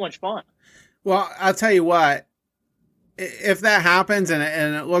 It'd be so much fun. Well, I'll tell you what. If that happens, and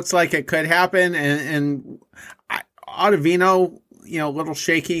it looks like it could happen, and Ottavino, a little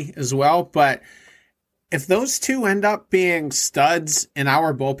shaky as well, but if those two end up being studs in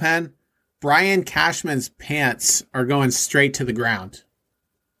our bullpen, Brian Cashman's pants are going straight to the ground.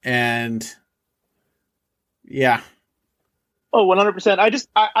 And, yeah. Oh, 100%.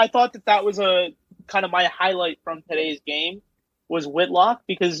 I thought that was a kind of my highlight from today's game was Whitlock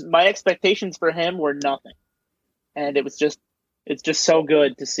because my expectations for him were nothing. And it's just so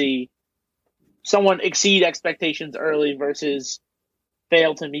good to see someone exceed expectations early versus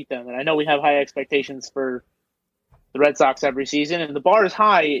fail to meet them. And I know we have high expectations for the Red Sox every season, and the bar is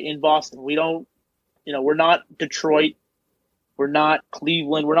high in Boston. We don't, we're not Detroit. We're not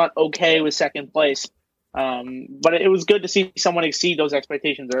Cleveland. We're not okay with second place. But it was good to see someone exceed those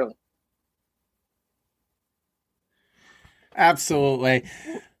expectations early. Absolutely.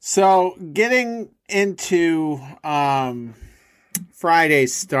 So getting into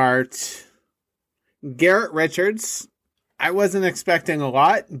Friday's start, Garrett Richards, I wasn't expecting a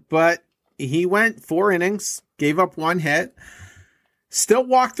lot, but he went 4 innings, gave up 1 hit, still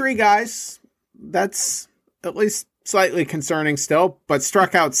walked 3 guys. That's at least slightly concerning still, but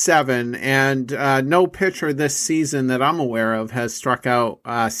struck out 7, and no pitcher this season that I'm aware of has struck out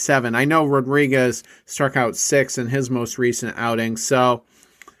 7. I know Rodriguez struck out 6 in his most recent outing, so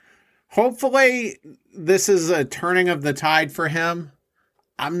hopefully this is a turning of the tide for him.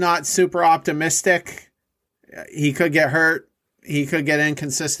 I'm not super optimistic. He could get hurt. He could get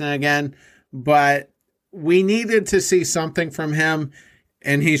inconsistent again, but we needed to see something from him,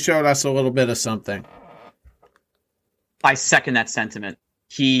 and he showed us a little bit of something. I second that sentiment.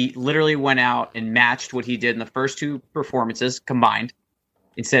 He literally went out and matched what he did in the first 2 performances combined.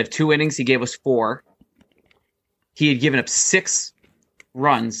 Instead of 2 innings, he gave us 4. He had given up 6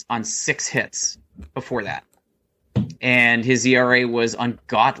 runs on 6 hits before that. and his ERA was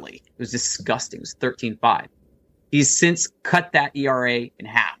ungodly. It was disgusting. It was 13.5. He's since cut that ERA in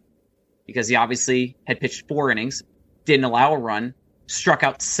half because he obviously had pitched 4 innings, didn't allow a run, struck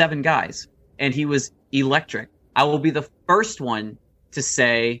out 7 guys, and he was electric. I will be the first one to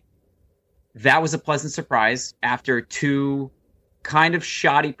say that was a pleasant surprise after 2 kind of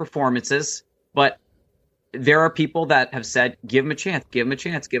shoddy performances, but there are people that have said, give him a chance, give him a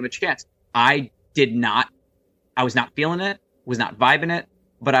chance, give him a chance. I was not feeling it, was not vibing it,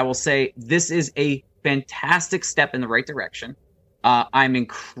 but I will say this is a fantastic step in the right direction. I'm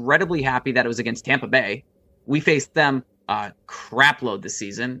incredibly happy that it was against Tampa Bay. We faced them a crap load this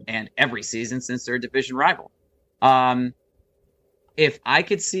season and every season since they're a division rival. If I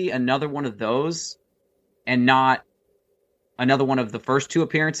could see another one of those and not another one of the first 2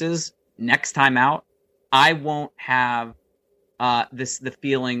 appearances next time out, I won't have the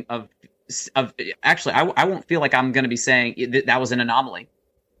feeling of actually I won't feel like I'm going to be saying that was an anomaly.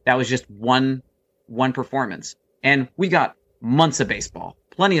 That was just one performance, and we got months of baseball,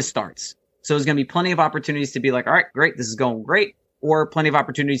 plenty of starts, so there's going to be plenty of opportunities to be like, all right, great, this is going great, or plenty of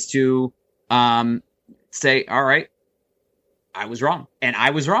opportunities to say, all right, I was wrong, and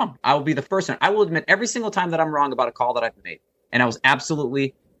I was wrong. I will be the first one. I will admit every single time that I'm wrong about a call that I've made, and I was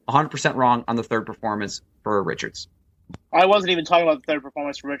absolutely 100% wrong on the 3rd performance for Richards. I wasn't even talking about the 3rd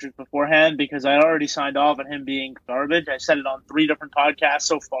performance for Richards beforehand because I already signed off on him being garbage. I said it on 3 different podcasts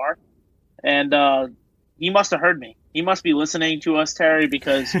so far, and he must have heard me. He must be listening to us, Terry,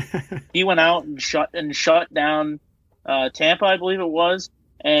 because he went out and shut down Tampa, I believe it was,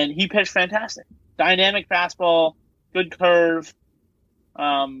 and he pitched fantastic. Dynamic fastball, good curve.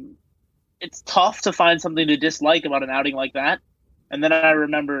 It's tough to find something to dislike about an outing like that. And then I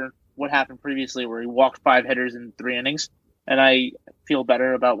remember what happened previously where he walked 5 hitters in 3 innings, and I feel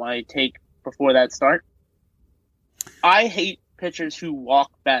better about my take before that start. I hate pitchers who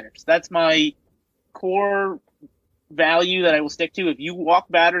walk batters. That's my core value that I will stick to. If you walk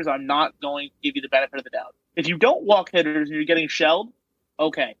batters, I'm not going to give you the benefit of the doubt. If you don't walk hitters and you're getting shelled,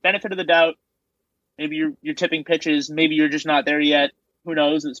 okay, benefit of the doubt. Maybe you're tipping pitches. Maybe you're just not there yet. Who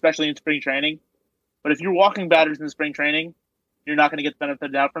knows, especially in spring training. But if you're walking batters in spring training, you're not going to get the benefit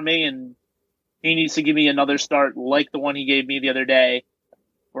of the doubt from me, and he needs to give me another start like the one he gave me the other day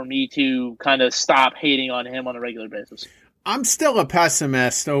for me to kind of stop hating on him on a regular basis. I'm still a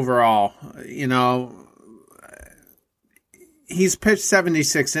pessimist overall. You know, he's pitched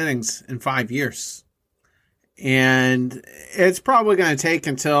 76 innings in 5 years, and it's probably going to take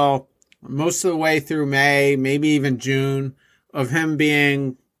until most of the way through May, maybe even June, of him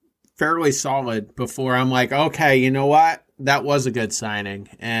being fairly solid before I'm like, okay, you know what? That was a good signing,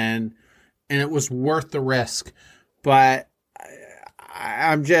 and it was worth the risk. But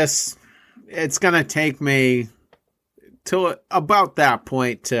I'm just, it's going to take me till about that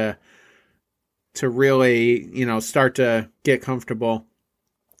point to really, you know, start to get comfortable.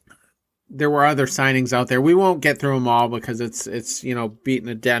 There were other signings out there. We won't get through them all because it's you know, beating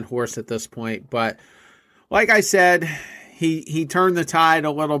a dead horse at this point. But like I said, he turned the tide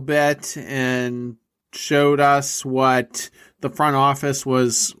a little bit and showed us what the front office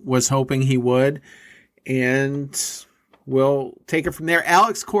was hoping he would, and we'll take it from there.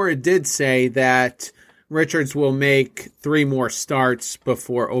 Alex Cora did say that Richards will make 3 more starts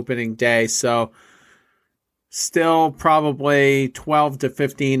before opening day, so still probably 12 to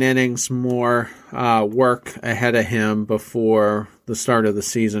 15 innings more work ahead of him before the start of the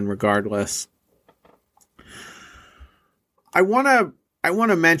season regardless. I want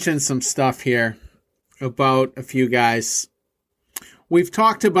to mention some stuff here about a few guys. We've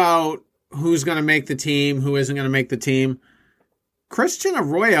talked about who's going to make the team, who isn't going to make the team. Christian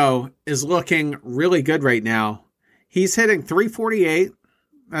Arroyo is looking really good right now. He's hitting .348.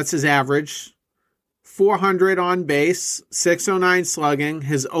 That's his average. 400 on base, 609 slugging.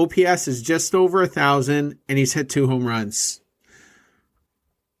 His OPS is just over 1,000, and he's hit 2 home runs.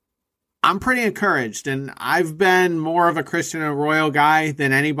 I'm pretty encouraged, and I've been more of a Christian Arroyo guy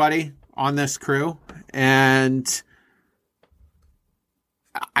than anybody on this crew, and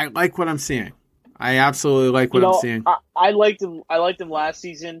I like what I'm seeing. I absolutely like what I'm seeing. I liked him. I liked him last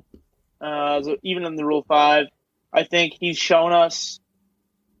season, even in the Rule 5. I think he's shown us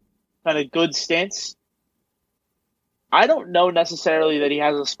kind of good stints. I don't know necessarily that he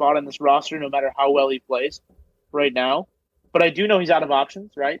has a spot on this roster, no matter how well he plays right now. But I do know he's out of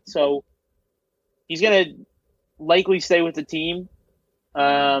options, right? So he's going to likely stay with the team.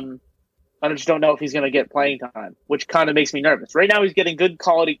 I just don't know if he's going to get playing time, which kind of makes me nervous. Right now he's getting good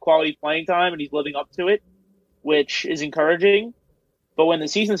quality playing time, and he's living up to it, which is encouraging. But when the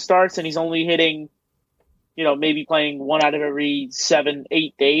season starts and he's only hitting maybe playing 1 out of every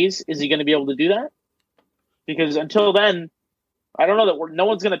 7-8 days, is he going to be able to do that? Because until then, I don't know that no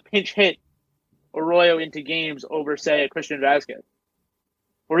one's going to pinch hit Arroyo into games over, say, a Christian Vasquez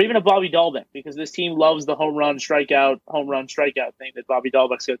or even a Bobby Dalbec, because this team loves the home run strikeout thing that Bobby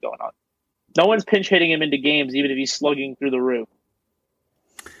Dalbec's got going on. No one's pinch hitting him into games, even if he's slugging through the roof.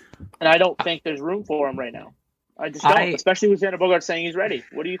 And I don't think there's room for him right now. I just don't, especially with Xander Bogaerts saying he's ready.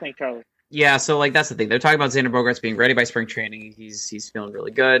 What do you think, Charlie? Yeah, so that's the thing. They're talking about Xander Bogaerts being ready by spring training. He's feeling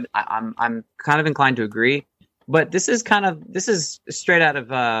really good. I'm kind of inclined to agree, but this is straight out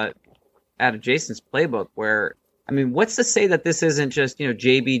of Jason's playbook. Where what's to say that this isn't just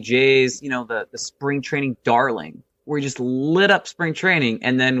JBJ's the spring training darling, where he just lit up spring training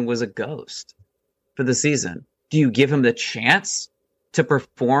and then was a ghost for the season? Do you give him the chance to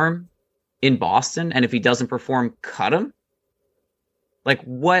perform in Boston, and if he doesn't perform, cut him?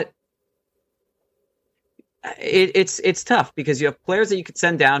 What? It's tough because you have players that you could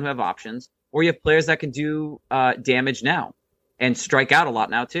send down who have options, or you have players that can do damage now and strike out a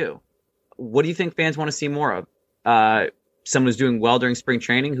lot now too. What do you think fans want to see more of? Someone who's doing well during spring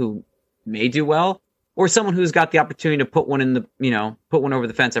training who may do well, or someone who's got the opportunity to put one over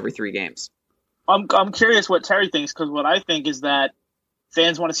the fence every 3 games? I'm curious what Terry thinks, because what I think is that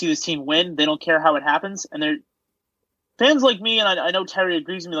fans want to see this team win. They don't care how it happens, and they're fans like me, and I know Terry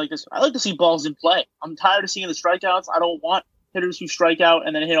agrees with me like this. I like to see balls in play. I'm tired of seeing the strikeouts. I don't want hitters who strike out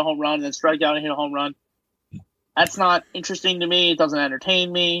and then hit a home run and then strike out and hit a home run. That's not interesting to me. It doesn't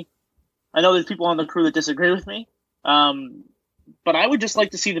entertain me. I know there's people on the crew that disagree with me. But I would just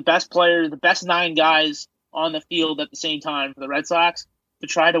like to see the best player, the best 9 guys on the field at the same time for the Red Sox to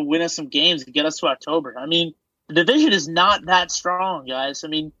try to win us some games to get us to October. The division is not that strong, guys.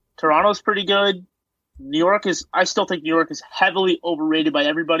 Toronto's pretty good. I still think New York is heavily overrated by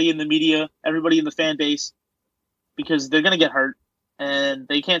everybody in the media, everybody in the fan base, because they're going to get hurt and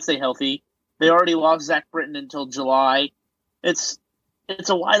they can't stay healthy. They already lost Zach Britton until July. It's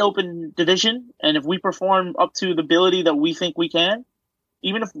a wide open division, and if we perform up to the ability that we think we can,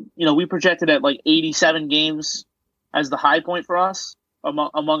 even if we projected at 87 games as the high point for us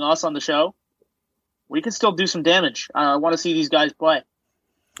among us on the show, we can still do some damage. I want to see these guys play.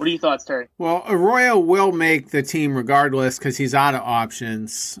 What are your thoughts, Terry? Well, Arroyo will make the team regardless because he's out of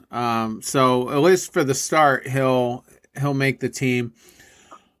options. So at least for the start, he'll make the team.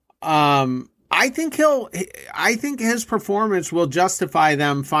 I think his performance will justify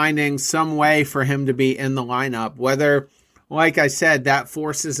them finding some way for him to be in the lineup. Whether, like I said, that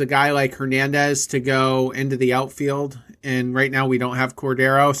forces a guy like Hernandez to go into the outfield, and right now we don't have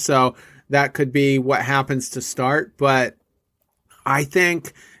Cordero, so that could be what happens to start. But I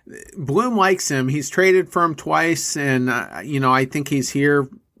think Bloom likes him. He's traded for him twice, and I think he's here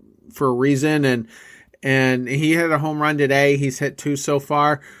for a reason. And he hit a home run today. He's hit 2 so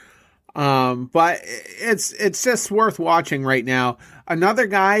far. But it's just worth watching right now. Another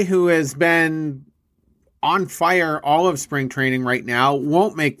guy who has been on fire all of spring training right now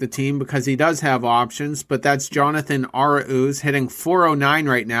won't make the team because he does have options, but that's Jonathan Arauz, hitting .409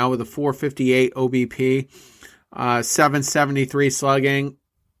 right now with a .458 OBP, 773 slugging,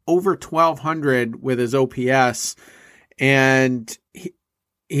 over 1,200 with his OPS, and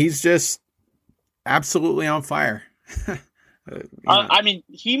he's just absolutely on fire.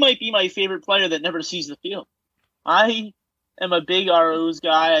 He might be my favorite player that never sees the field. I am a big Arauz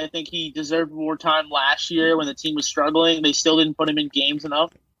guy. I think he deserved more time last year when the team was struggling. They still didn't put him in games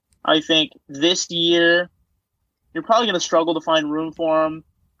enough. I think this year you're probably going to struggle to find room for him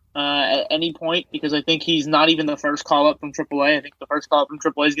at any point, because I think he's not even the first call-up from AAA. I think the first call-up from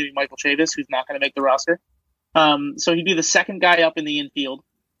AAA is going to be Michael Chavis, who's not going to make the roster. So he'd be the second guy up in the infield.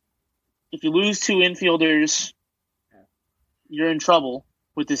 If you lose 2 infielders, you're in trouble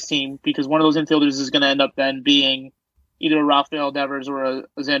with this team, because one of those infielders is going to end up then being either a Rafael Devers or a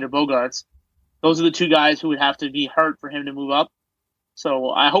Xander Bogaerts. Those are the 2 guys who would have to be hurt for him to move up. So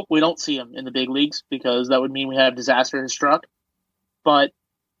I hope we don't see him in the big leagues, because that would mean we have disaster has struck. But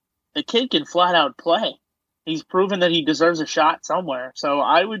the kid can flat out play. He's proven that he deserves a shot somewhere. So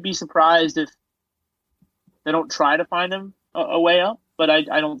I would be surprised if they don't try to find him a way up, but I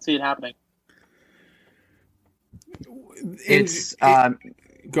don't see it happening.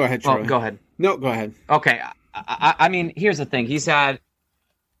 Go ahead, Charlie. Well, go ahead. No, go ahead. Okay. I mean, here's the thing. He's had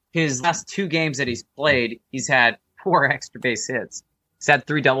his last 2 games that he's played, he's had 4 extra base hits. He's had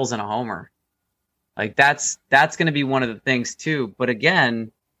 3 doubles and a homer. That's going to be one of the things too. But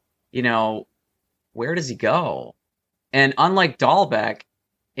again, where does he go? And unlike Dalbec,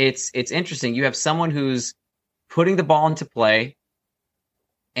 it's interesting. You have someone who's putting the ball into play,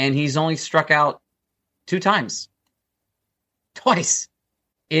 and he's only struck out 2 times. Twice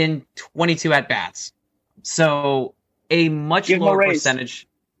in 22 at-bats. So a much lower percentage.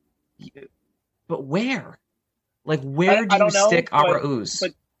 But where? Like, where do you stick Arauz?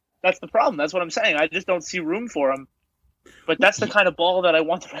 But that's the problem. That's what I'm saying. I just don't see room for him. But that's the kind of ball that I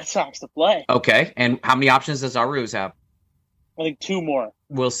want the Red Sox to play. Okay, and how many options does Arauz have? I think 2 more.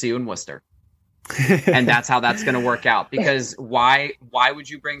 We'll see you in Worcester. And that's how that's going to work out. Because why would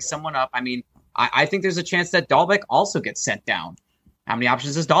you bring someone up? I mean, I think there's a chance that Dalbec also gets sent down. How many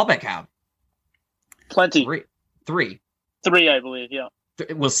options does Dalbec have? Plenty. 3. 3, I believe, yeah.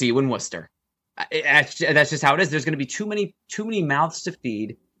 We'll see you in Worcester. That's just how it is. There's going to be too many mouths to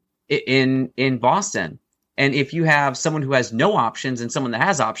feed in Boston. And if you have someone who has no options and someone that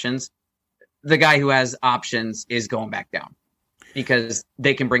has options, the guy who has options is going back down because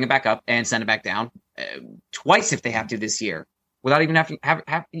they can bring it back up and send it back down twice if they have to this year without even having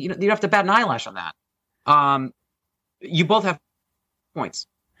you don't have to bat an eyelash on that. You both have points.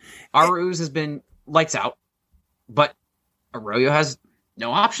 Arauz has been lights out, but Arroyo has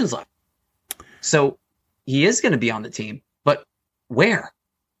no options left. So he is going to be on the team, but where?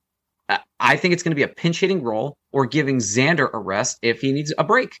 I think it's going to be a pinch hitting role or giving Xander a rest if he needs a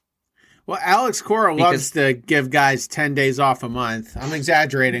break. Well, Alex Cora loves to give guys 10 days off a month. I'm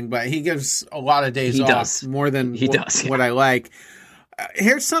exaggerating, but he gives a lot of days off, more than what I like.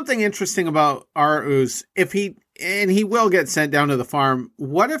 Here's something interesting about Arauz. He will get sent down to the farm.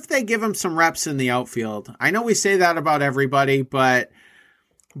 What if they give him some reps in the outfield? I know we say that about everybody, but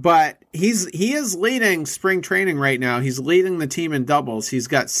he is leading spring training right now. He's leading the team in doubles. He's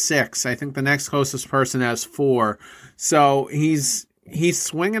got 6. I think the next closest person has 4. So he's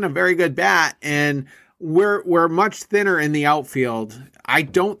swinging a very good bat, and we're much thinner in the outfield. I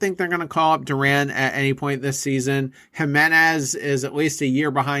don't think they're going to call up Duran at any point this season. Jimenez is at least a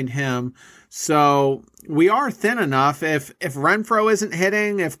year behind him. So we are thin enough. If Renfroe isn't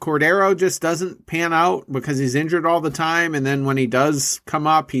hitting, if Cordero just doesn't pan out because he's injured all the time, and then when he does come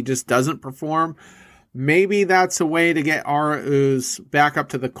up, he just doesn't perform, maybe that's a way to get Arauz back up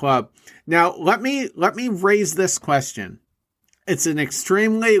to the club. Now, let me raise this question. It's an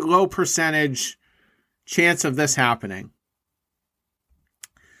extremely low percentage chance of this happening.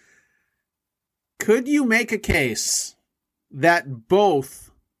 Could you make a case that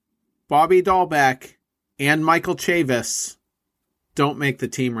both Bobby Dalbec and Michael Chavis don't make the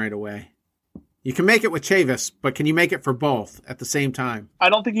team right away? You can make it with Chavis, but can you make it for both at the same time? I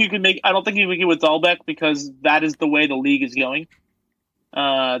don't think you can make it with Dalbec because that is the way the league is going.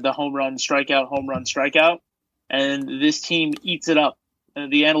 The home run, strikeout. And this team eats it up.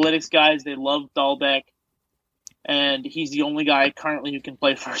 And the analytics guys, they love Dalbec. And he's the only guy currently who can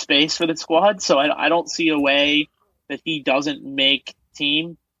play first base for the squad. So I don't see a way that he doesn't make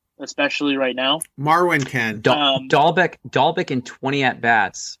team, especially right now. Marwin can. Dalbec in 20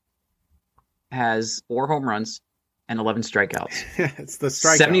 at-bats has 4 home runs and 11 strikeouts. It's the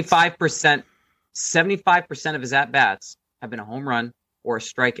strikeouts. 75% of his at-bats have been a home run or a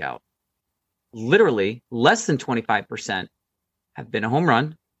strikeout. Literally, less than 25% have been a home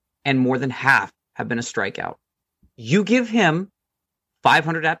run, and more than half have been a strikeout. You give him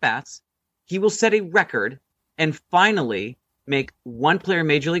 500 at-bats, he will set a record and finally make one player in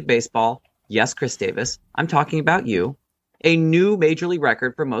Major League Baseball, yes, Chris Davis, I'm talking about you, a new Major League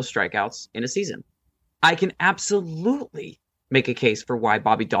record for most strikeouts in a season. I can absolutely make a case for why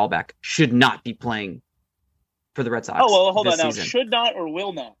Bobby Dalbec should not be playing for the Red Sox. Oh, well, hold on now. Season. Should not or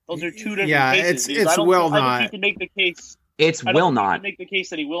will not? Those are 2 different cases. It's will not. I think you can make the case. It's will not. You can make the case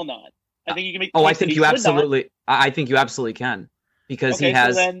that he will not. I think you can make. I think you absolutely. I think you absolutely can, because he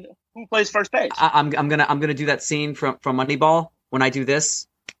has. So then, who plays first base? I'm gonna do that scene from Moneyball when I do this.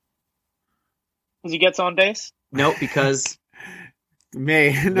 Because he gets on base. No, because. No.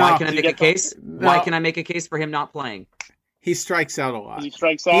 Why can I make a case? No. Why can I make a case for him not playing? He strikes out a lot. He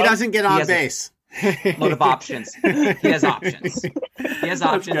strikes out. He doesn't get on base. A lot of options. He has options.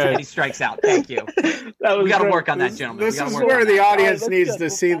 And he strikes out. Thank you. We got to work on that, gentlemen. This is where the audience needs to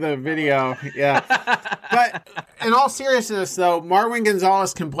see the video. Yeah. But in all seriousness, though, Marwin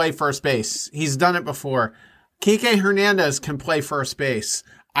Gonzalez can play first base. He's done it before. Kike Hernandez can play first base.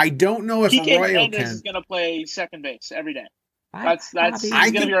 I don't know if Kike Arroyo Hernandez can. is going to play second base every day. He's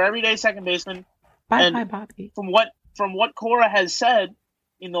going to be our everyday second baseman. Bye, Bobby. From what Cora has said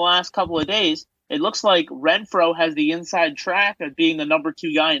in the last couple of days, it looks like Renfroe has the inside track of being the number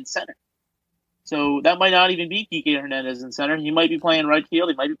 2 guy in center. So that might not even be Kike Hernandez in center. He might be playing right field.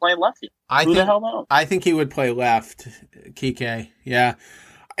 He might be playing left field. Who the hell knows? I think he would play left, Kike. Yeah.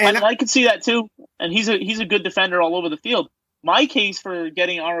 And I could see that too. And he's a good defender all over the field. My case for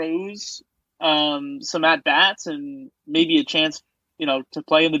getting Arauz some at bats and maybe a chance, to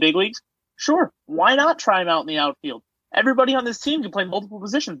play in the big leagues, sure, why not try him out in the outfield? Everybody on this team can play multiple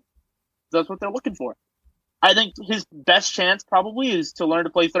positions. That's what they're looking for. I think his best chance probably is to learn to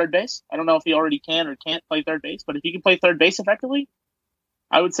play third base. I don't know if he already can or can't play third base, but if he can play third base effectively,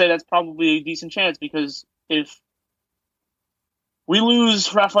 I would say that's probably a decent chance, because if we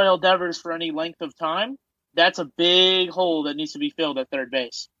lose Rafael Devers for any length of time, that's a big hole that needs to be filled at third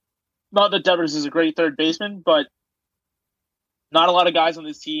base. Not that Devers is a great third baseman, but not a lot of guys on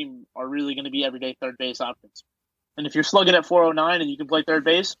this team are really going to be everyday third base options. And if you're slugging at 409 and you can play third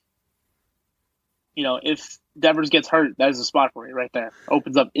base, if Devers gets hurt, that is a spot for you right there.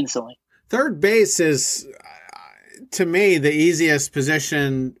 Opens up instantly. Third base is, to me, the easiest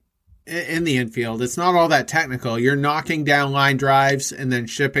position in the infield. It's not all that technical. You're knocking down line drives and then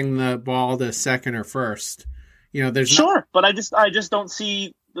shipping the ball to second or first. There's sure, but I just don't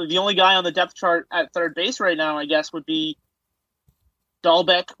see the only guy on the depth chart at third base right now, I guess, would be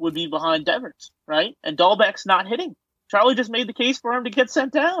Dalbec would be behind Devers, right? And Dalbec's not hitting. Charlie just made the case for him to get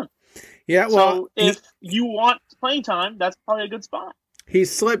sent down. Yeah, well, so if you want playing time, that's probably a good spot.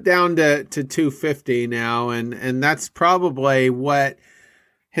 He's slipped down to 250 now, and that's probably what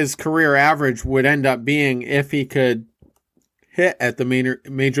his career average would end up being if he could hit at the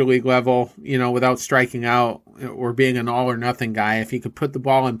major league level, without striking out or being an all or nothing guy. If he could put the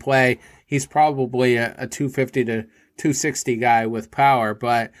ball in play, he's probably a 250 to 260 guy with power.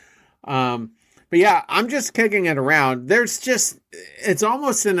 But yeah, I'm just kicking it around. It's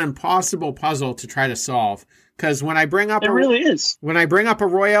almost an impossible puzzle to try to solve. Because when I bring up when I bring up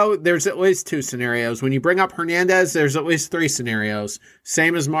Arroyo, there's at least two scenarios. When you bring up Hernandez, there's at least three scenarios.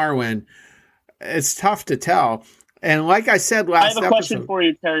 Same as Marwin. It's tough to tell. And like I said last episode, I have a question for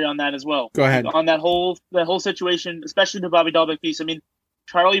you, Terry, on that as well. Go ahead. On that whole situation, especially the Bobby Dalbec piece. I mean,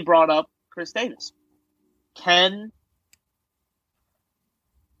 Charlie brought up Chris Davis. Can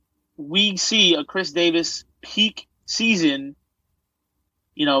we see a Chris Davis peak season,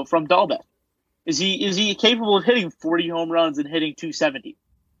 from Dalbec? Is he capable of hitting 40 home runs and hitting 270?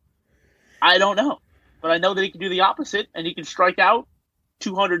 I don't know. But I know that he can do the opposite, and he can strike out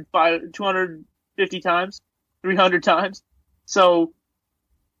 250 times, 300 times. So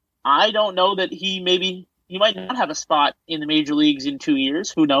I don't know that he might not have a spot in the major leagues in 2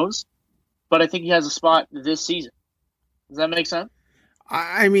 years. Who knows? But I think he has a spot this season. Does that make sense?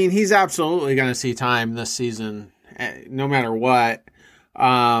 I mean, he's absolutely going to see time this season, no matter what.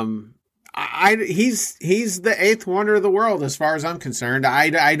 He's the eighth wonder of the world as far as I'm concerned.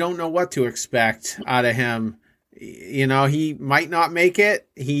 I don't know what to expect out of him. He might not make it.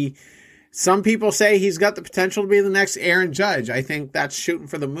 Some people say he's got the potential to be the next Aaron Judge. I think that's shooting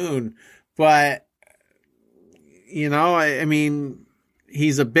for the moon. But, I mean,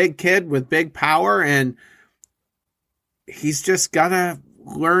 he's a big kid with big power, and he's just got to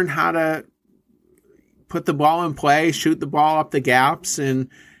learn how to put the ball in play, shoot the ball up the gaps, and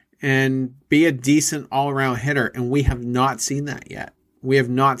be a decent all-around hitter. And we have not seen that yet.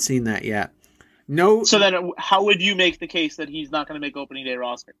 No. So then how would you make the case that he's not going to make opening day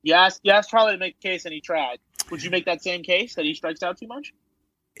roster? You asked Charlie to make the case and he tried. Would you make that same case that he strikes out too much?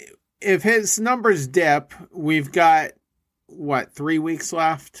 If his numbers dip, we've got, 3 weeks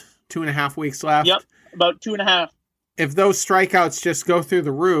left? 2.5 weeks left? Yep, about 2.5. If those strikeouts just go through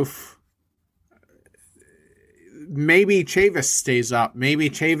the roof, maybe Chavis stays up. Maybe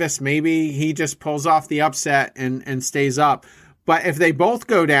he just pulls off the upset and stays up. But if they both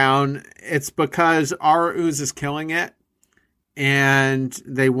go down, it's because Arauz is killing it, and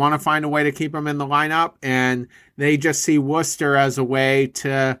they want to find a way to keep him in the lineup, and they just see Worcester as a way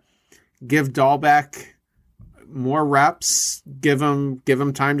to give Dalbec more reps, give him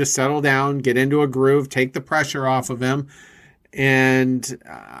time to settle down, get into a groove, take the pressure off of him, and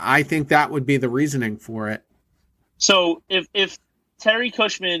I think that would be the reasoning for it. So if Terry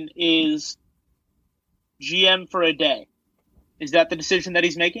Cushman is GM for a day, is that the decision that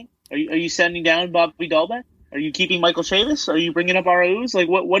he's making? Are you sending down Bobby Dalbec? Are you keeping Michael Chavis? Are you bringing up Arauz? Like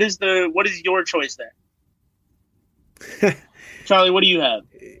what is your choice there? Charlie, what do you have?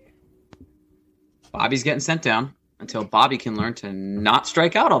 Bobby's getting sent down until Bobby can learn to not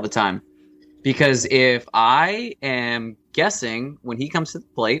strike out all the time. Because if I am guessing when he comes to the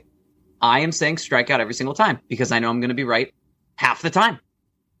plate, I am saying strike out every single time because I know I'm going to be right half the time.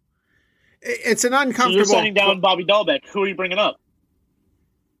 It's an uncomfortable... So you're sending down Bobby Dalbec. Who are you bringing up?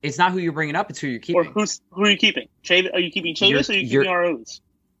 It's not who you're bringing up. It's who you're keeping. Or who are you keeping? Are you keeping Chavis or are you keeping Arauz?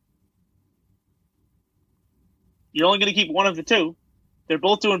 You're only going to keep one of the two. They're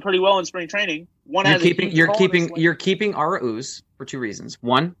both doing pretty well in spring training. You're keeping Arauz for two reasons.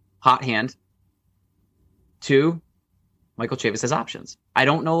 One, hot hand. Two, Michael Chavis has options. I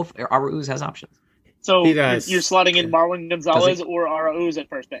don't know if Arauz has options. So He you're does. slotting in Marwin Gonzalez Does or Arauz at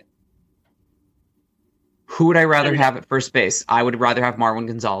first base. Who would I rather Every have at first base? I would rather have Marwin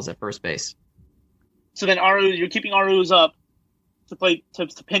Gonzalez at first base. So then Arauz, you're keeping Arauz up to play to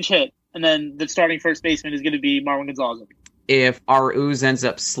pinch hit, and then the starting first baseman is going to be Marwin Gonzalez. If Arauz ends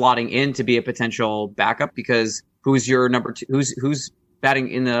up slotting in to be a potential backup, because who's your number two? Who's batting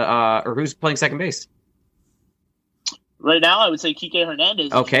in the or who's playing second base? Right now, I would say Kike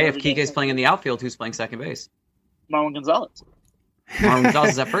Hernandez. Okay, if Kike's playing in the outfield, who's playing second base? Marwin Gonzalez. Marwin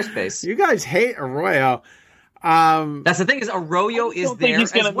Gonzalez is at first base. You guys hate Arroyo. That's the thing is Arroyo is there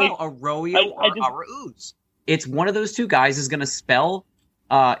as well. Make, Arroyo or Arauz. It's one of those two guys is going to spell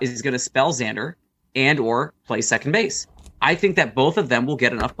Xander and or play second base. I think that both of them will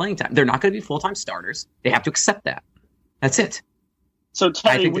get enough playing time. They're not going to be full-time starters. They have to accept that. That's it. So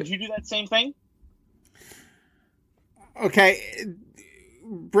Terry, would you do that same thing? Okay,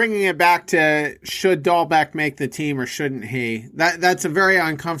 bringing it back to should Dalbec make the team or shouldn't he? That's a very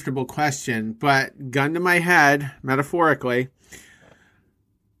uncomfortable question, but gun to my head, metaphorically,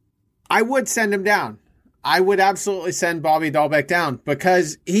 I would send him down. I would absolutely send Bobby Dalbec down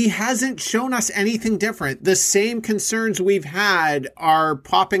because he hasn't shown us anything different. The same concerns we've had are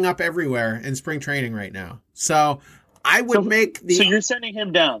popping up everywhere in spring training right now. So I would So you're sending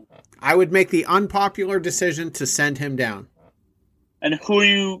him down. I would make the unpopular decision to send him down. And who are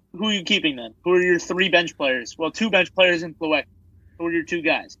you keeping then? Who are your three bench players? Well, two bench players in Fluek. Who are your two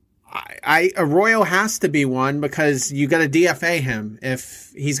guys? Arroyo has to be one because you got to DFA him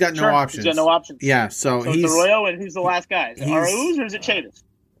if he's got no options. He's got no options. Yeah, so it's Arroyo, and who's the last guy? Is it Arauz or is it Chavis?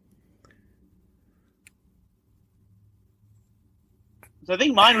 So I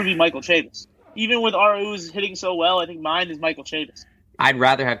think mine would be Michael Chavis. Even with Arauz hitting so well, I think mine is Michael Chavis. I'd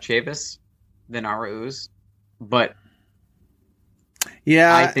rather have Chavis than Arauz, but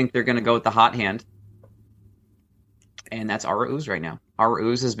yeah, I think they're going to go with the hot hand, and that's Arauz right now.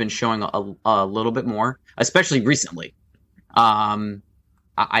 Arauz has been showing a little bit more, especially recently.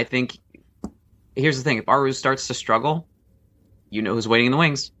 I think here's the thing: if Arauz starts to struggle, you know who's waiting in the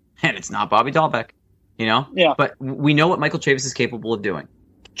wings, and it's not Bobby Dalbec. You know, yeah. But we know what Michael Chavis is capable of doing.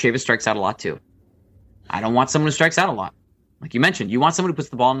 Chavis strikes out a lot too. I don't want someone who strikes out a lot. Like you mentioned, you want someone who puts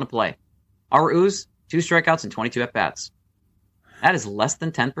the ball into play. Arauz, 2 strikeouts and 22 at-bats. That is less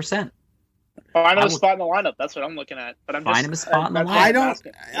than 10%. Find him a spot in the lineup. That's what I'm looking at. But I'm find him a spot in the lineup.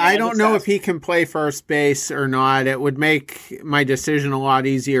 I don't know if he can play first base or not. It would make my decision a lot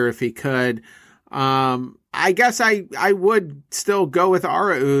easier if he could. I guess I would still go with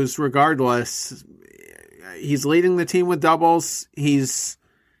Arauz regardless. He's leading the team with doubles. He's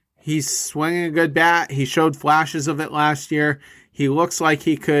swinging a good bat. He showed flashes of it last year. He looks like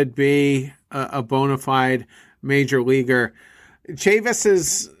he could be a bona fide major leaguer. Chavis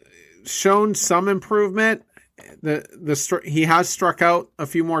has shown some improvement. He has struck out a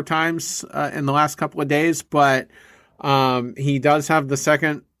few more times in the last couple of days, but he does have the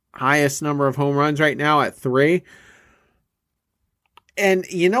second highest number of home runs right now at 3. And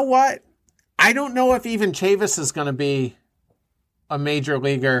you know what? I don't know if even Chavis is going to be a major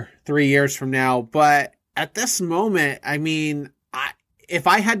leaguer 3 years from now, but at this moment, I mean, if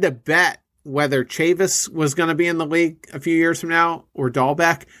I had to bet whether Chavis was going to be in the league a few years from now or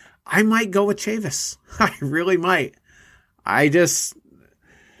Dalbec, I might go with Chavis. I really might. I'm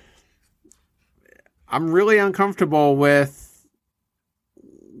really uncomfortable with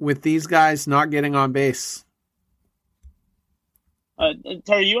these guys not getting on base.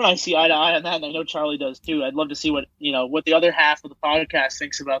 Terry, you and I see eye to eye on that, and I know Charlie does too. I'd love to see what the other half of the podcast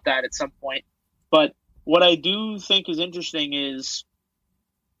thinks about that at some point. But what I do think is interesting is,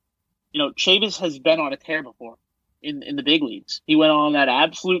 Chavis has been on a tear before in the big leagues. He went on that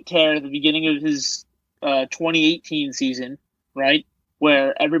absolute tear at the beginning of his 2018 season, right,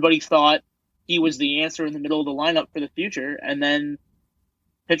 where everybody thought he was the answer in the middle of the lineup for the future, and then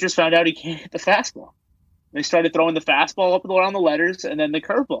pitchers found out he can't hit the fastball. They started throwing the fastball up around the letters and then the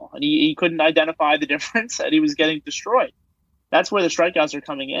curveball, and he couldn't identify the difference, and he was getting destroyed. That's where the strikeouts are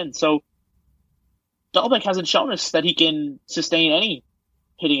coming in. So Dalbec hasn't shown us that he can sustain any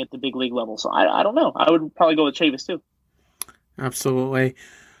hitting at the big league level. So I don't know. I would probably go with Chavis too. Absolutely.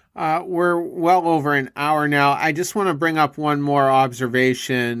 We're well over an hour now. I just want to bring up one more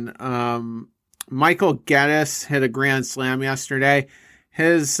observation. Michael Geddes hit a grand slam yesterday.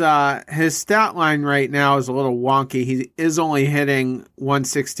 His stat line right now is a little wonky. He is only hitting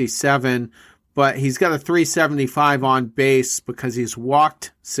 167, but he's got a 375 on base because he's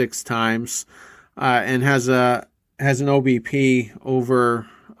walked 6 times, and has an OBP over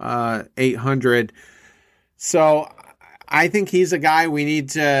 800. So I think he's a guy we need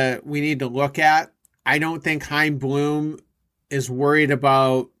to look at. I don't think Chaim Bloom is worried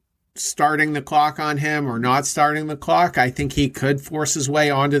about starting the clock on him or not starting the clock. I think he could force his way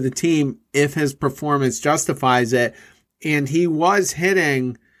onto the team if his performance justifies it. And he was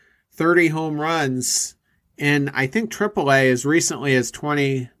hitting 30 home runs in, I think, AAA as recently as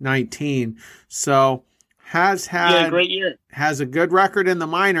 2019. So has had a great year. Has a good record in the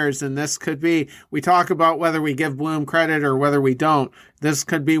minors, and this could be, we talk about whether we give Bloom credit or whether we don't. This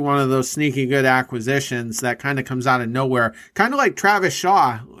could be one of those sneaky good acquisitions that kind of comes out of nowhere. Kind of like Travis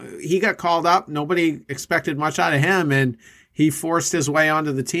Shaw. He got called up. Nobody expected much out of him, and he forced his way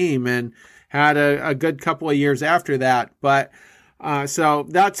onto the team and had a good couple of years after that. But so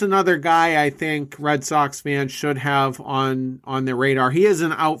that's another guy I think Red Sox fans should have on their radar. He is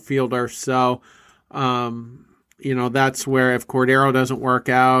an outfielder, so that's where if Cordero doesn't work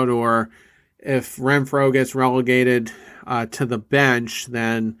out or if Renfroe gets relegated to the bench,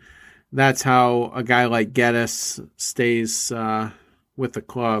 then that's how a guy like Geddes stays with the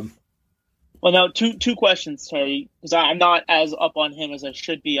club. Well, now two questions, Terry, because I'm not as up on him as I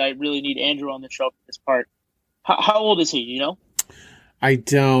should be. I really need Andrew on the show for this part. How old is he? You know? I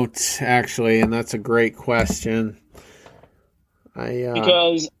don't actually, and that's a great question.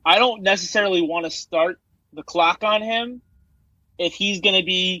 Because I don't necessarily want to start the clock on him if he's going to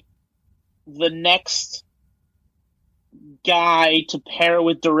be the next guy to pair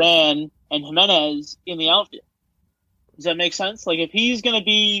with Duran and Jimenez in the outfield. Does that make sense? Like, if he's going to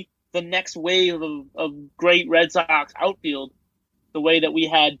be the next wave of great Red Sox outfield, the way that we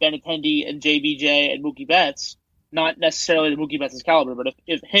had Benintendi and JBJ and Mookie Betts, not necessarily the Mookie Betts' caliber, but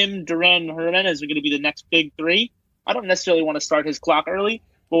if him, Duran, and Jimenez are going to be the next big three, I don't necessarily want to start his clock early.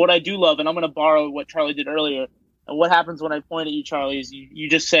 But what I do love, and I'm going to borrow what Charlie did earlier, and what happens when I point at you, Charlie, is you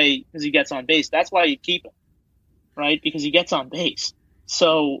just say, because he gets on base. That's why you keep him, right? Because he gets on base.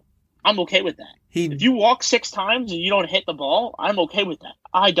 So I'm okay with that. If you walk 6 times and you don't hit the ball, I'm okay with that.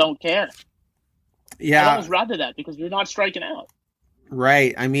 I don't care. Yeah. I'd almost rather that because you're not striking out.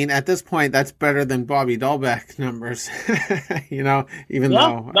 Right. I mean, at this point, that's better than Bobby Dalbec numbers, even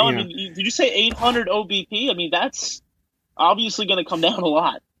though. No, I mean, did you say 800 OBP? I mean, that's obviously going to come down a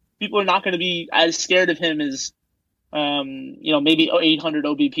lot. People are not going to be as scared of him as, maybe 800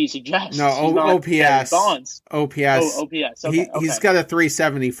 OBP suggests. No, OPS. OPS. OPS. Okay, He's got a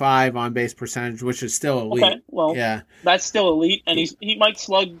 375 on base percentage, which is still elite. Okay, well, yeah, that's still elite, and he might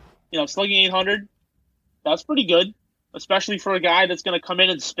slugging 800. That's pretty good, especially for a guy that's going to come in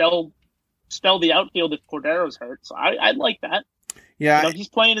and spell the outfield if Cordero's hurt. So I like that. Yeah, he's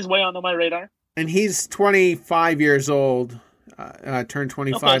playing his way onto my radar. And he's 25 years old. Turned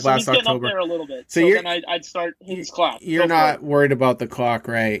 25 last he's getting October. Up there a little bit. So then I'd start his clock. You're not worried about the clock,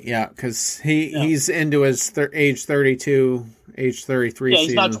 right? Yeah, because he's into his age 32, age 33. Yeah,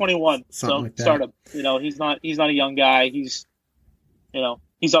 he's not 21. So like start him. He's not a young guy. He's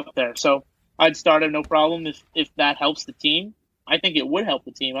up there. So I'd start him, no problem. If that helps the team, I think it would help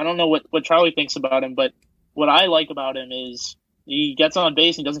the team. I don't know what Charlie thinks about him, but what I like about him is he gets on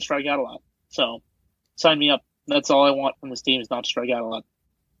base and doesn't strike out a lot. So sign me up. That's all I want from this team is not to strike out a lot.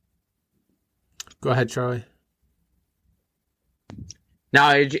 Go ahead, Charlie. No,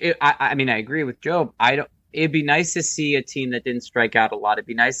 I mean, I agree with Joe. It'd be nice to see a team that didn't strike out a lot. It'd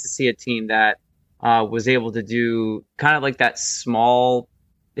be nice to see a team that was able to do kind of like that small.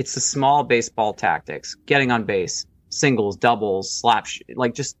 It's the small baseball tactics: getting on base, singles, doubles,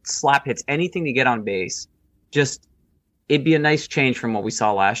 just slap hits, anything to get on base. Just it'd be a nice change from what we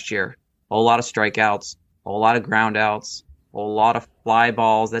saw last year. A lot of strikeouts. A lot of ground outs, a lot of fly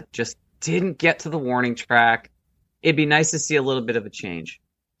balls that just didn't get to the warning track. It'd be nice to see a little bit of a change.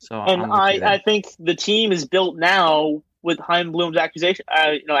 So, I think the team is built now with Chaim Bloom's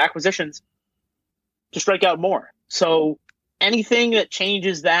acquisitions to strike out more. So anything that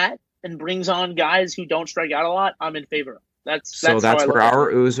changes that and brings on guys who don't strike out a lot, I'm in favor of. That's where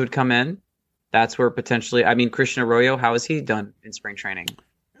our ooze would come in. That's where potentially, Christian Arroyo, how has he done in spring training?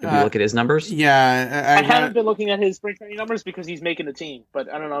 Did we look at his numbers? Yeah. I haven't been looking at his spring training numbers because he's making the team, but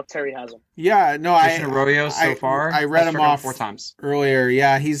I don't know if Terry has them. Yeah, no, Christian Arroyo so far. I read him off 4 times earlier.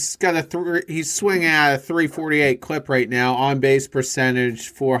 Yeah, he's got he's swinging at a 348 clip right now, on base percentage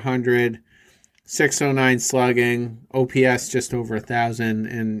 400, 609 slugging, OPS just over 1,000,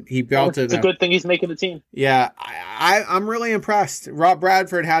 and he belted. It's a good thing he's making the team. Yeah, I'm really impressed. Rob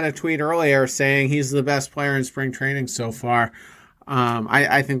Bradford had a tweet earlier saying he's the best player in spring training so far.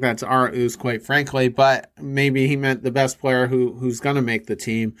 I think that's our ooze, quite frankly, but maybe he meant the best player who's going to make the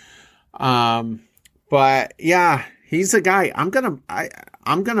team. But yeah, he's a guy.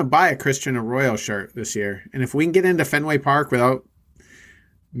 I'm going to buy a Christian Arroyo shirt this year. And if we can get into Fenway Park without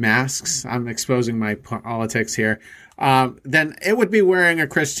masks, I'm exposing my politics here, then it would be wearing a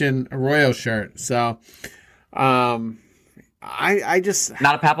Christian Arroyo shirt. So I just...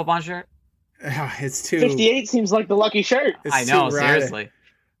 Not a Papelbon shirt? It's too... 58 seems like the lucky shirt. I know, seriously.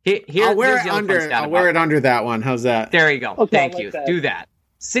 I'll wear it under that one. How's that? There you go. Okay, Thank you. That. Do that.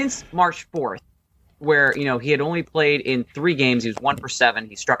 Since March 4th, where he had only played in 3 games, he was 1 for 7.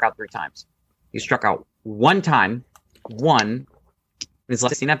 He struck out 3 times. He struck out 1 time, in his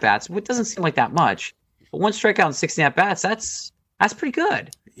last 16 at bats. It doesn't seem like that much, but 1 strikeout and 16 at bats. That's pretty good.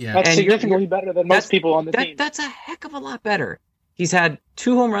 Yeah, that's significantly better than most people on the team. That's a heck of a lot better. He's had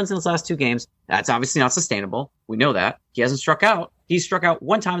 2 home runs in his last 2 games. That's obviously not sustainable. We know that. He hasn't struck out. He's struck out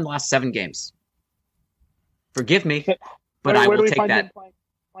 1 time in the last 7 games. Forgive me, but I will take that.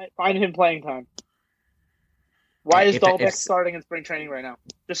 Find him playing time. Why is Dalbec starting in spring training right now?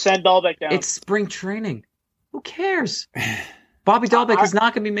 Just send Dalbec down. It's spring training. Who cares? Bobby Dalbec is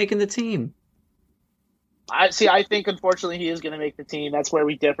not going to be making the team. I think, unfortunately, he is going to make the team. That's where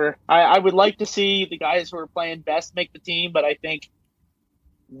we differ. I would like to see the guys who are playing best make the team, but I think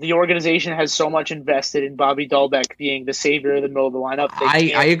the organization has so much invested in Bobby Dalbec being the savior of the middle of the lineup.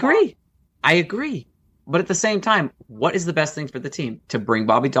 I agree. But at the same time, what is the best thing for the team? To bring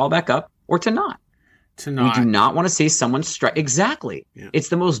Bobby Dalbec up or to not? To not. We do not want to see someone strike. Exactly. Yeah. It's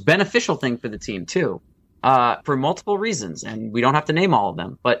the most beneficial thing for the team, too, for multiple reasons. And we don't have to name all of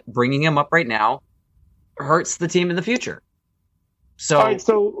them. But bringing him up right now hurts the team in the future. So, all right,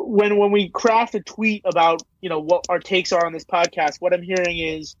 so when we craft a tweet about what our takes are on this podcast, what I'm hearing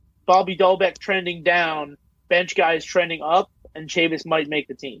is Bobby Dalbec trending down, bench guys trending up, and Chavis might make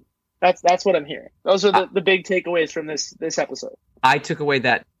the team. That's what I'm hearing. Those are the big takeaways from this episode. I took away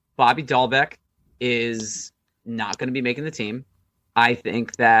that Bobby Dalbec is not going to be making the team. I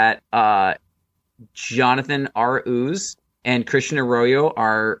think that Jonathan Arauz and Christian Arroyo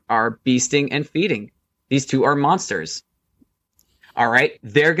are beasting and feeding. These 2 are monsters. All right?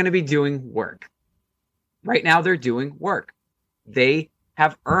 They're going to be doing work. Right now, they're doing work. They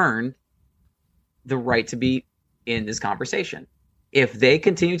have earned the right to be in this conversation. If they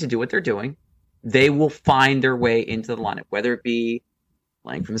continue to do what they're doing, they will find their way into the lineup, whether it be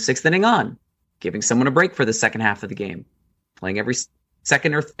playing from the 6th inning on, giving someone a break for the second half of the game, playing every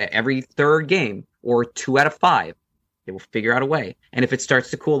second or every third game, or 2 out of 5. They will figure out a way. And if it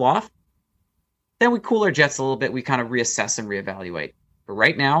starts to cool off, then we cool our jets a little bit. We kind of reassess and reevaluate. But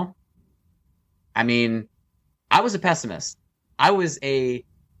right now, I mean, I was a pessimist. I'm not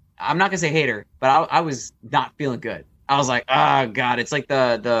going to say hater, but I was not feeling good. I was like, oh, God, it's like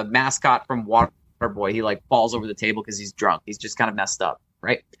the mascot from Waterboy. He like falls over the table because he's drunk. He's just kind of messed up,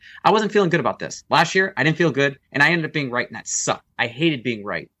 right? I wasn't feeling good about this. Last year, I didn't feel good, and I ended up being right, and that sucked. I hated being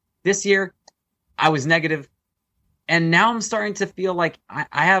right. This year, I was negative, and now I'm starting to feel like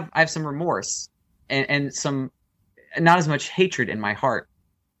I have some remorse and some not as much hatred in my heart.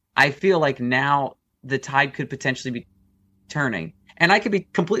 I feel like now the tide could potentially be turning, and I could be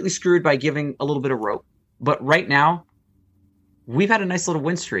completely screwed by giving a little bit of rope. But right now, we've had a nice little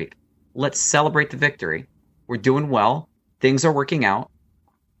win streak. Let's celebrate the victory. We're doing well. Things are working out.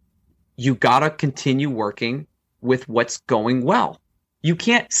 You got to continue working with what's going well. You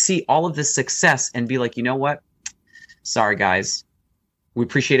can't see all of this success and be like, you know what? Sorry, guys. We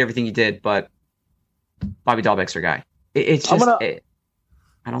appreciate everything you did, but Bobby Dalbec's our guy. It's just,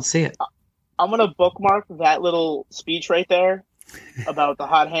 I don't see it. I'm going to bookmark that little speech right there about the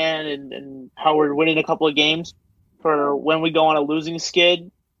hot hand and how we're winning a couple of games for when we go on a losing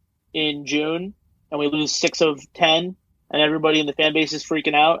skid in June and we lose 6 of 10 and everybody in the fan base is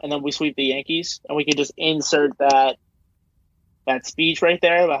freaking out and then we sweep the Yankees, and we can just insert that speech right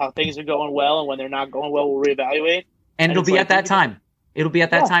there about how things are going well, and when they're not going well, we'll reevaluate. And it'll be at that time. It'll be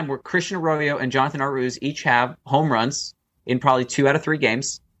at that time where Christian Arroyo and Jonathan Arauz each have home runs in probably 2 out of 3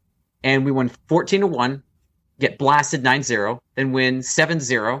 games, and we win 14-1, get blasted 9-0, then win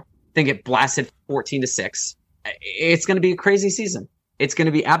 7-0, then get blasted 14-6. It's going to be a crazy season. It's going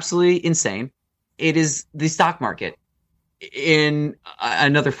to be absolutely insane. It is the stock market in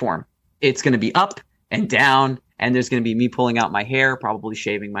another form. It's going to be up and down, and there's going to be me pulling out my hair, probably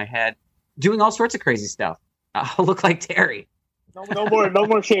shaving my head, doing all sorts of crazy stuff. I'll look like Terry. No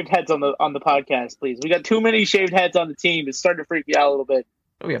more shaved heads on the podcast, please. We got too many shaved heads on the team. It's starting to freak me out a little bit.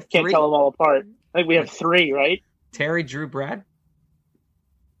 Oh, we have Can't 3? tell them all apart. I think we have 3, right? Terry, Drew, Brad.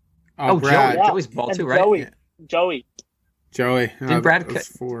 Brad. Joey. Joey's ball too, right? Joey. Didn't Brad cut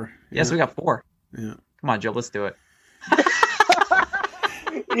 4? Yes, we got 4. Yeah. Come on, Joe, let's do it.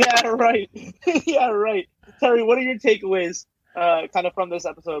 Yeah, right. Yeah, right. Terry, what are your takeaways kind of from this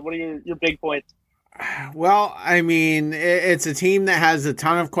episode? What are your big points? Well, I mean, it's a team that has a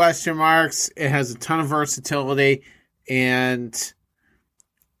ton of question marks. It has a ton of versatility. And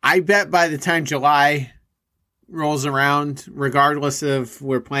I bet by the time July rolls around, regardless if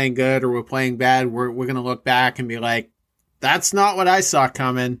we're playing good or we're playing bad, we're going to look back and be like, that's not what I saw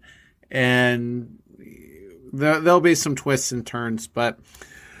coming. And there'll be some twists and turns. But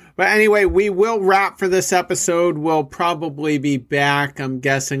anyway, we will wrap for this episode. We'll probably be back, I'm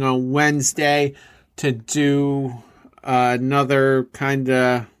guessing, on Wednesday to do another kind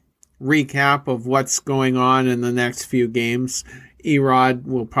of recap of what's going on in the next few games. Erod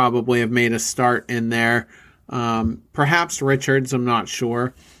will probably have made a start in there. Perhaps Richards, I'm not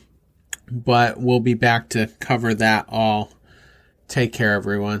sure. But we'll be back to cover that all. Take care,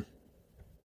 everyone.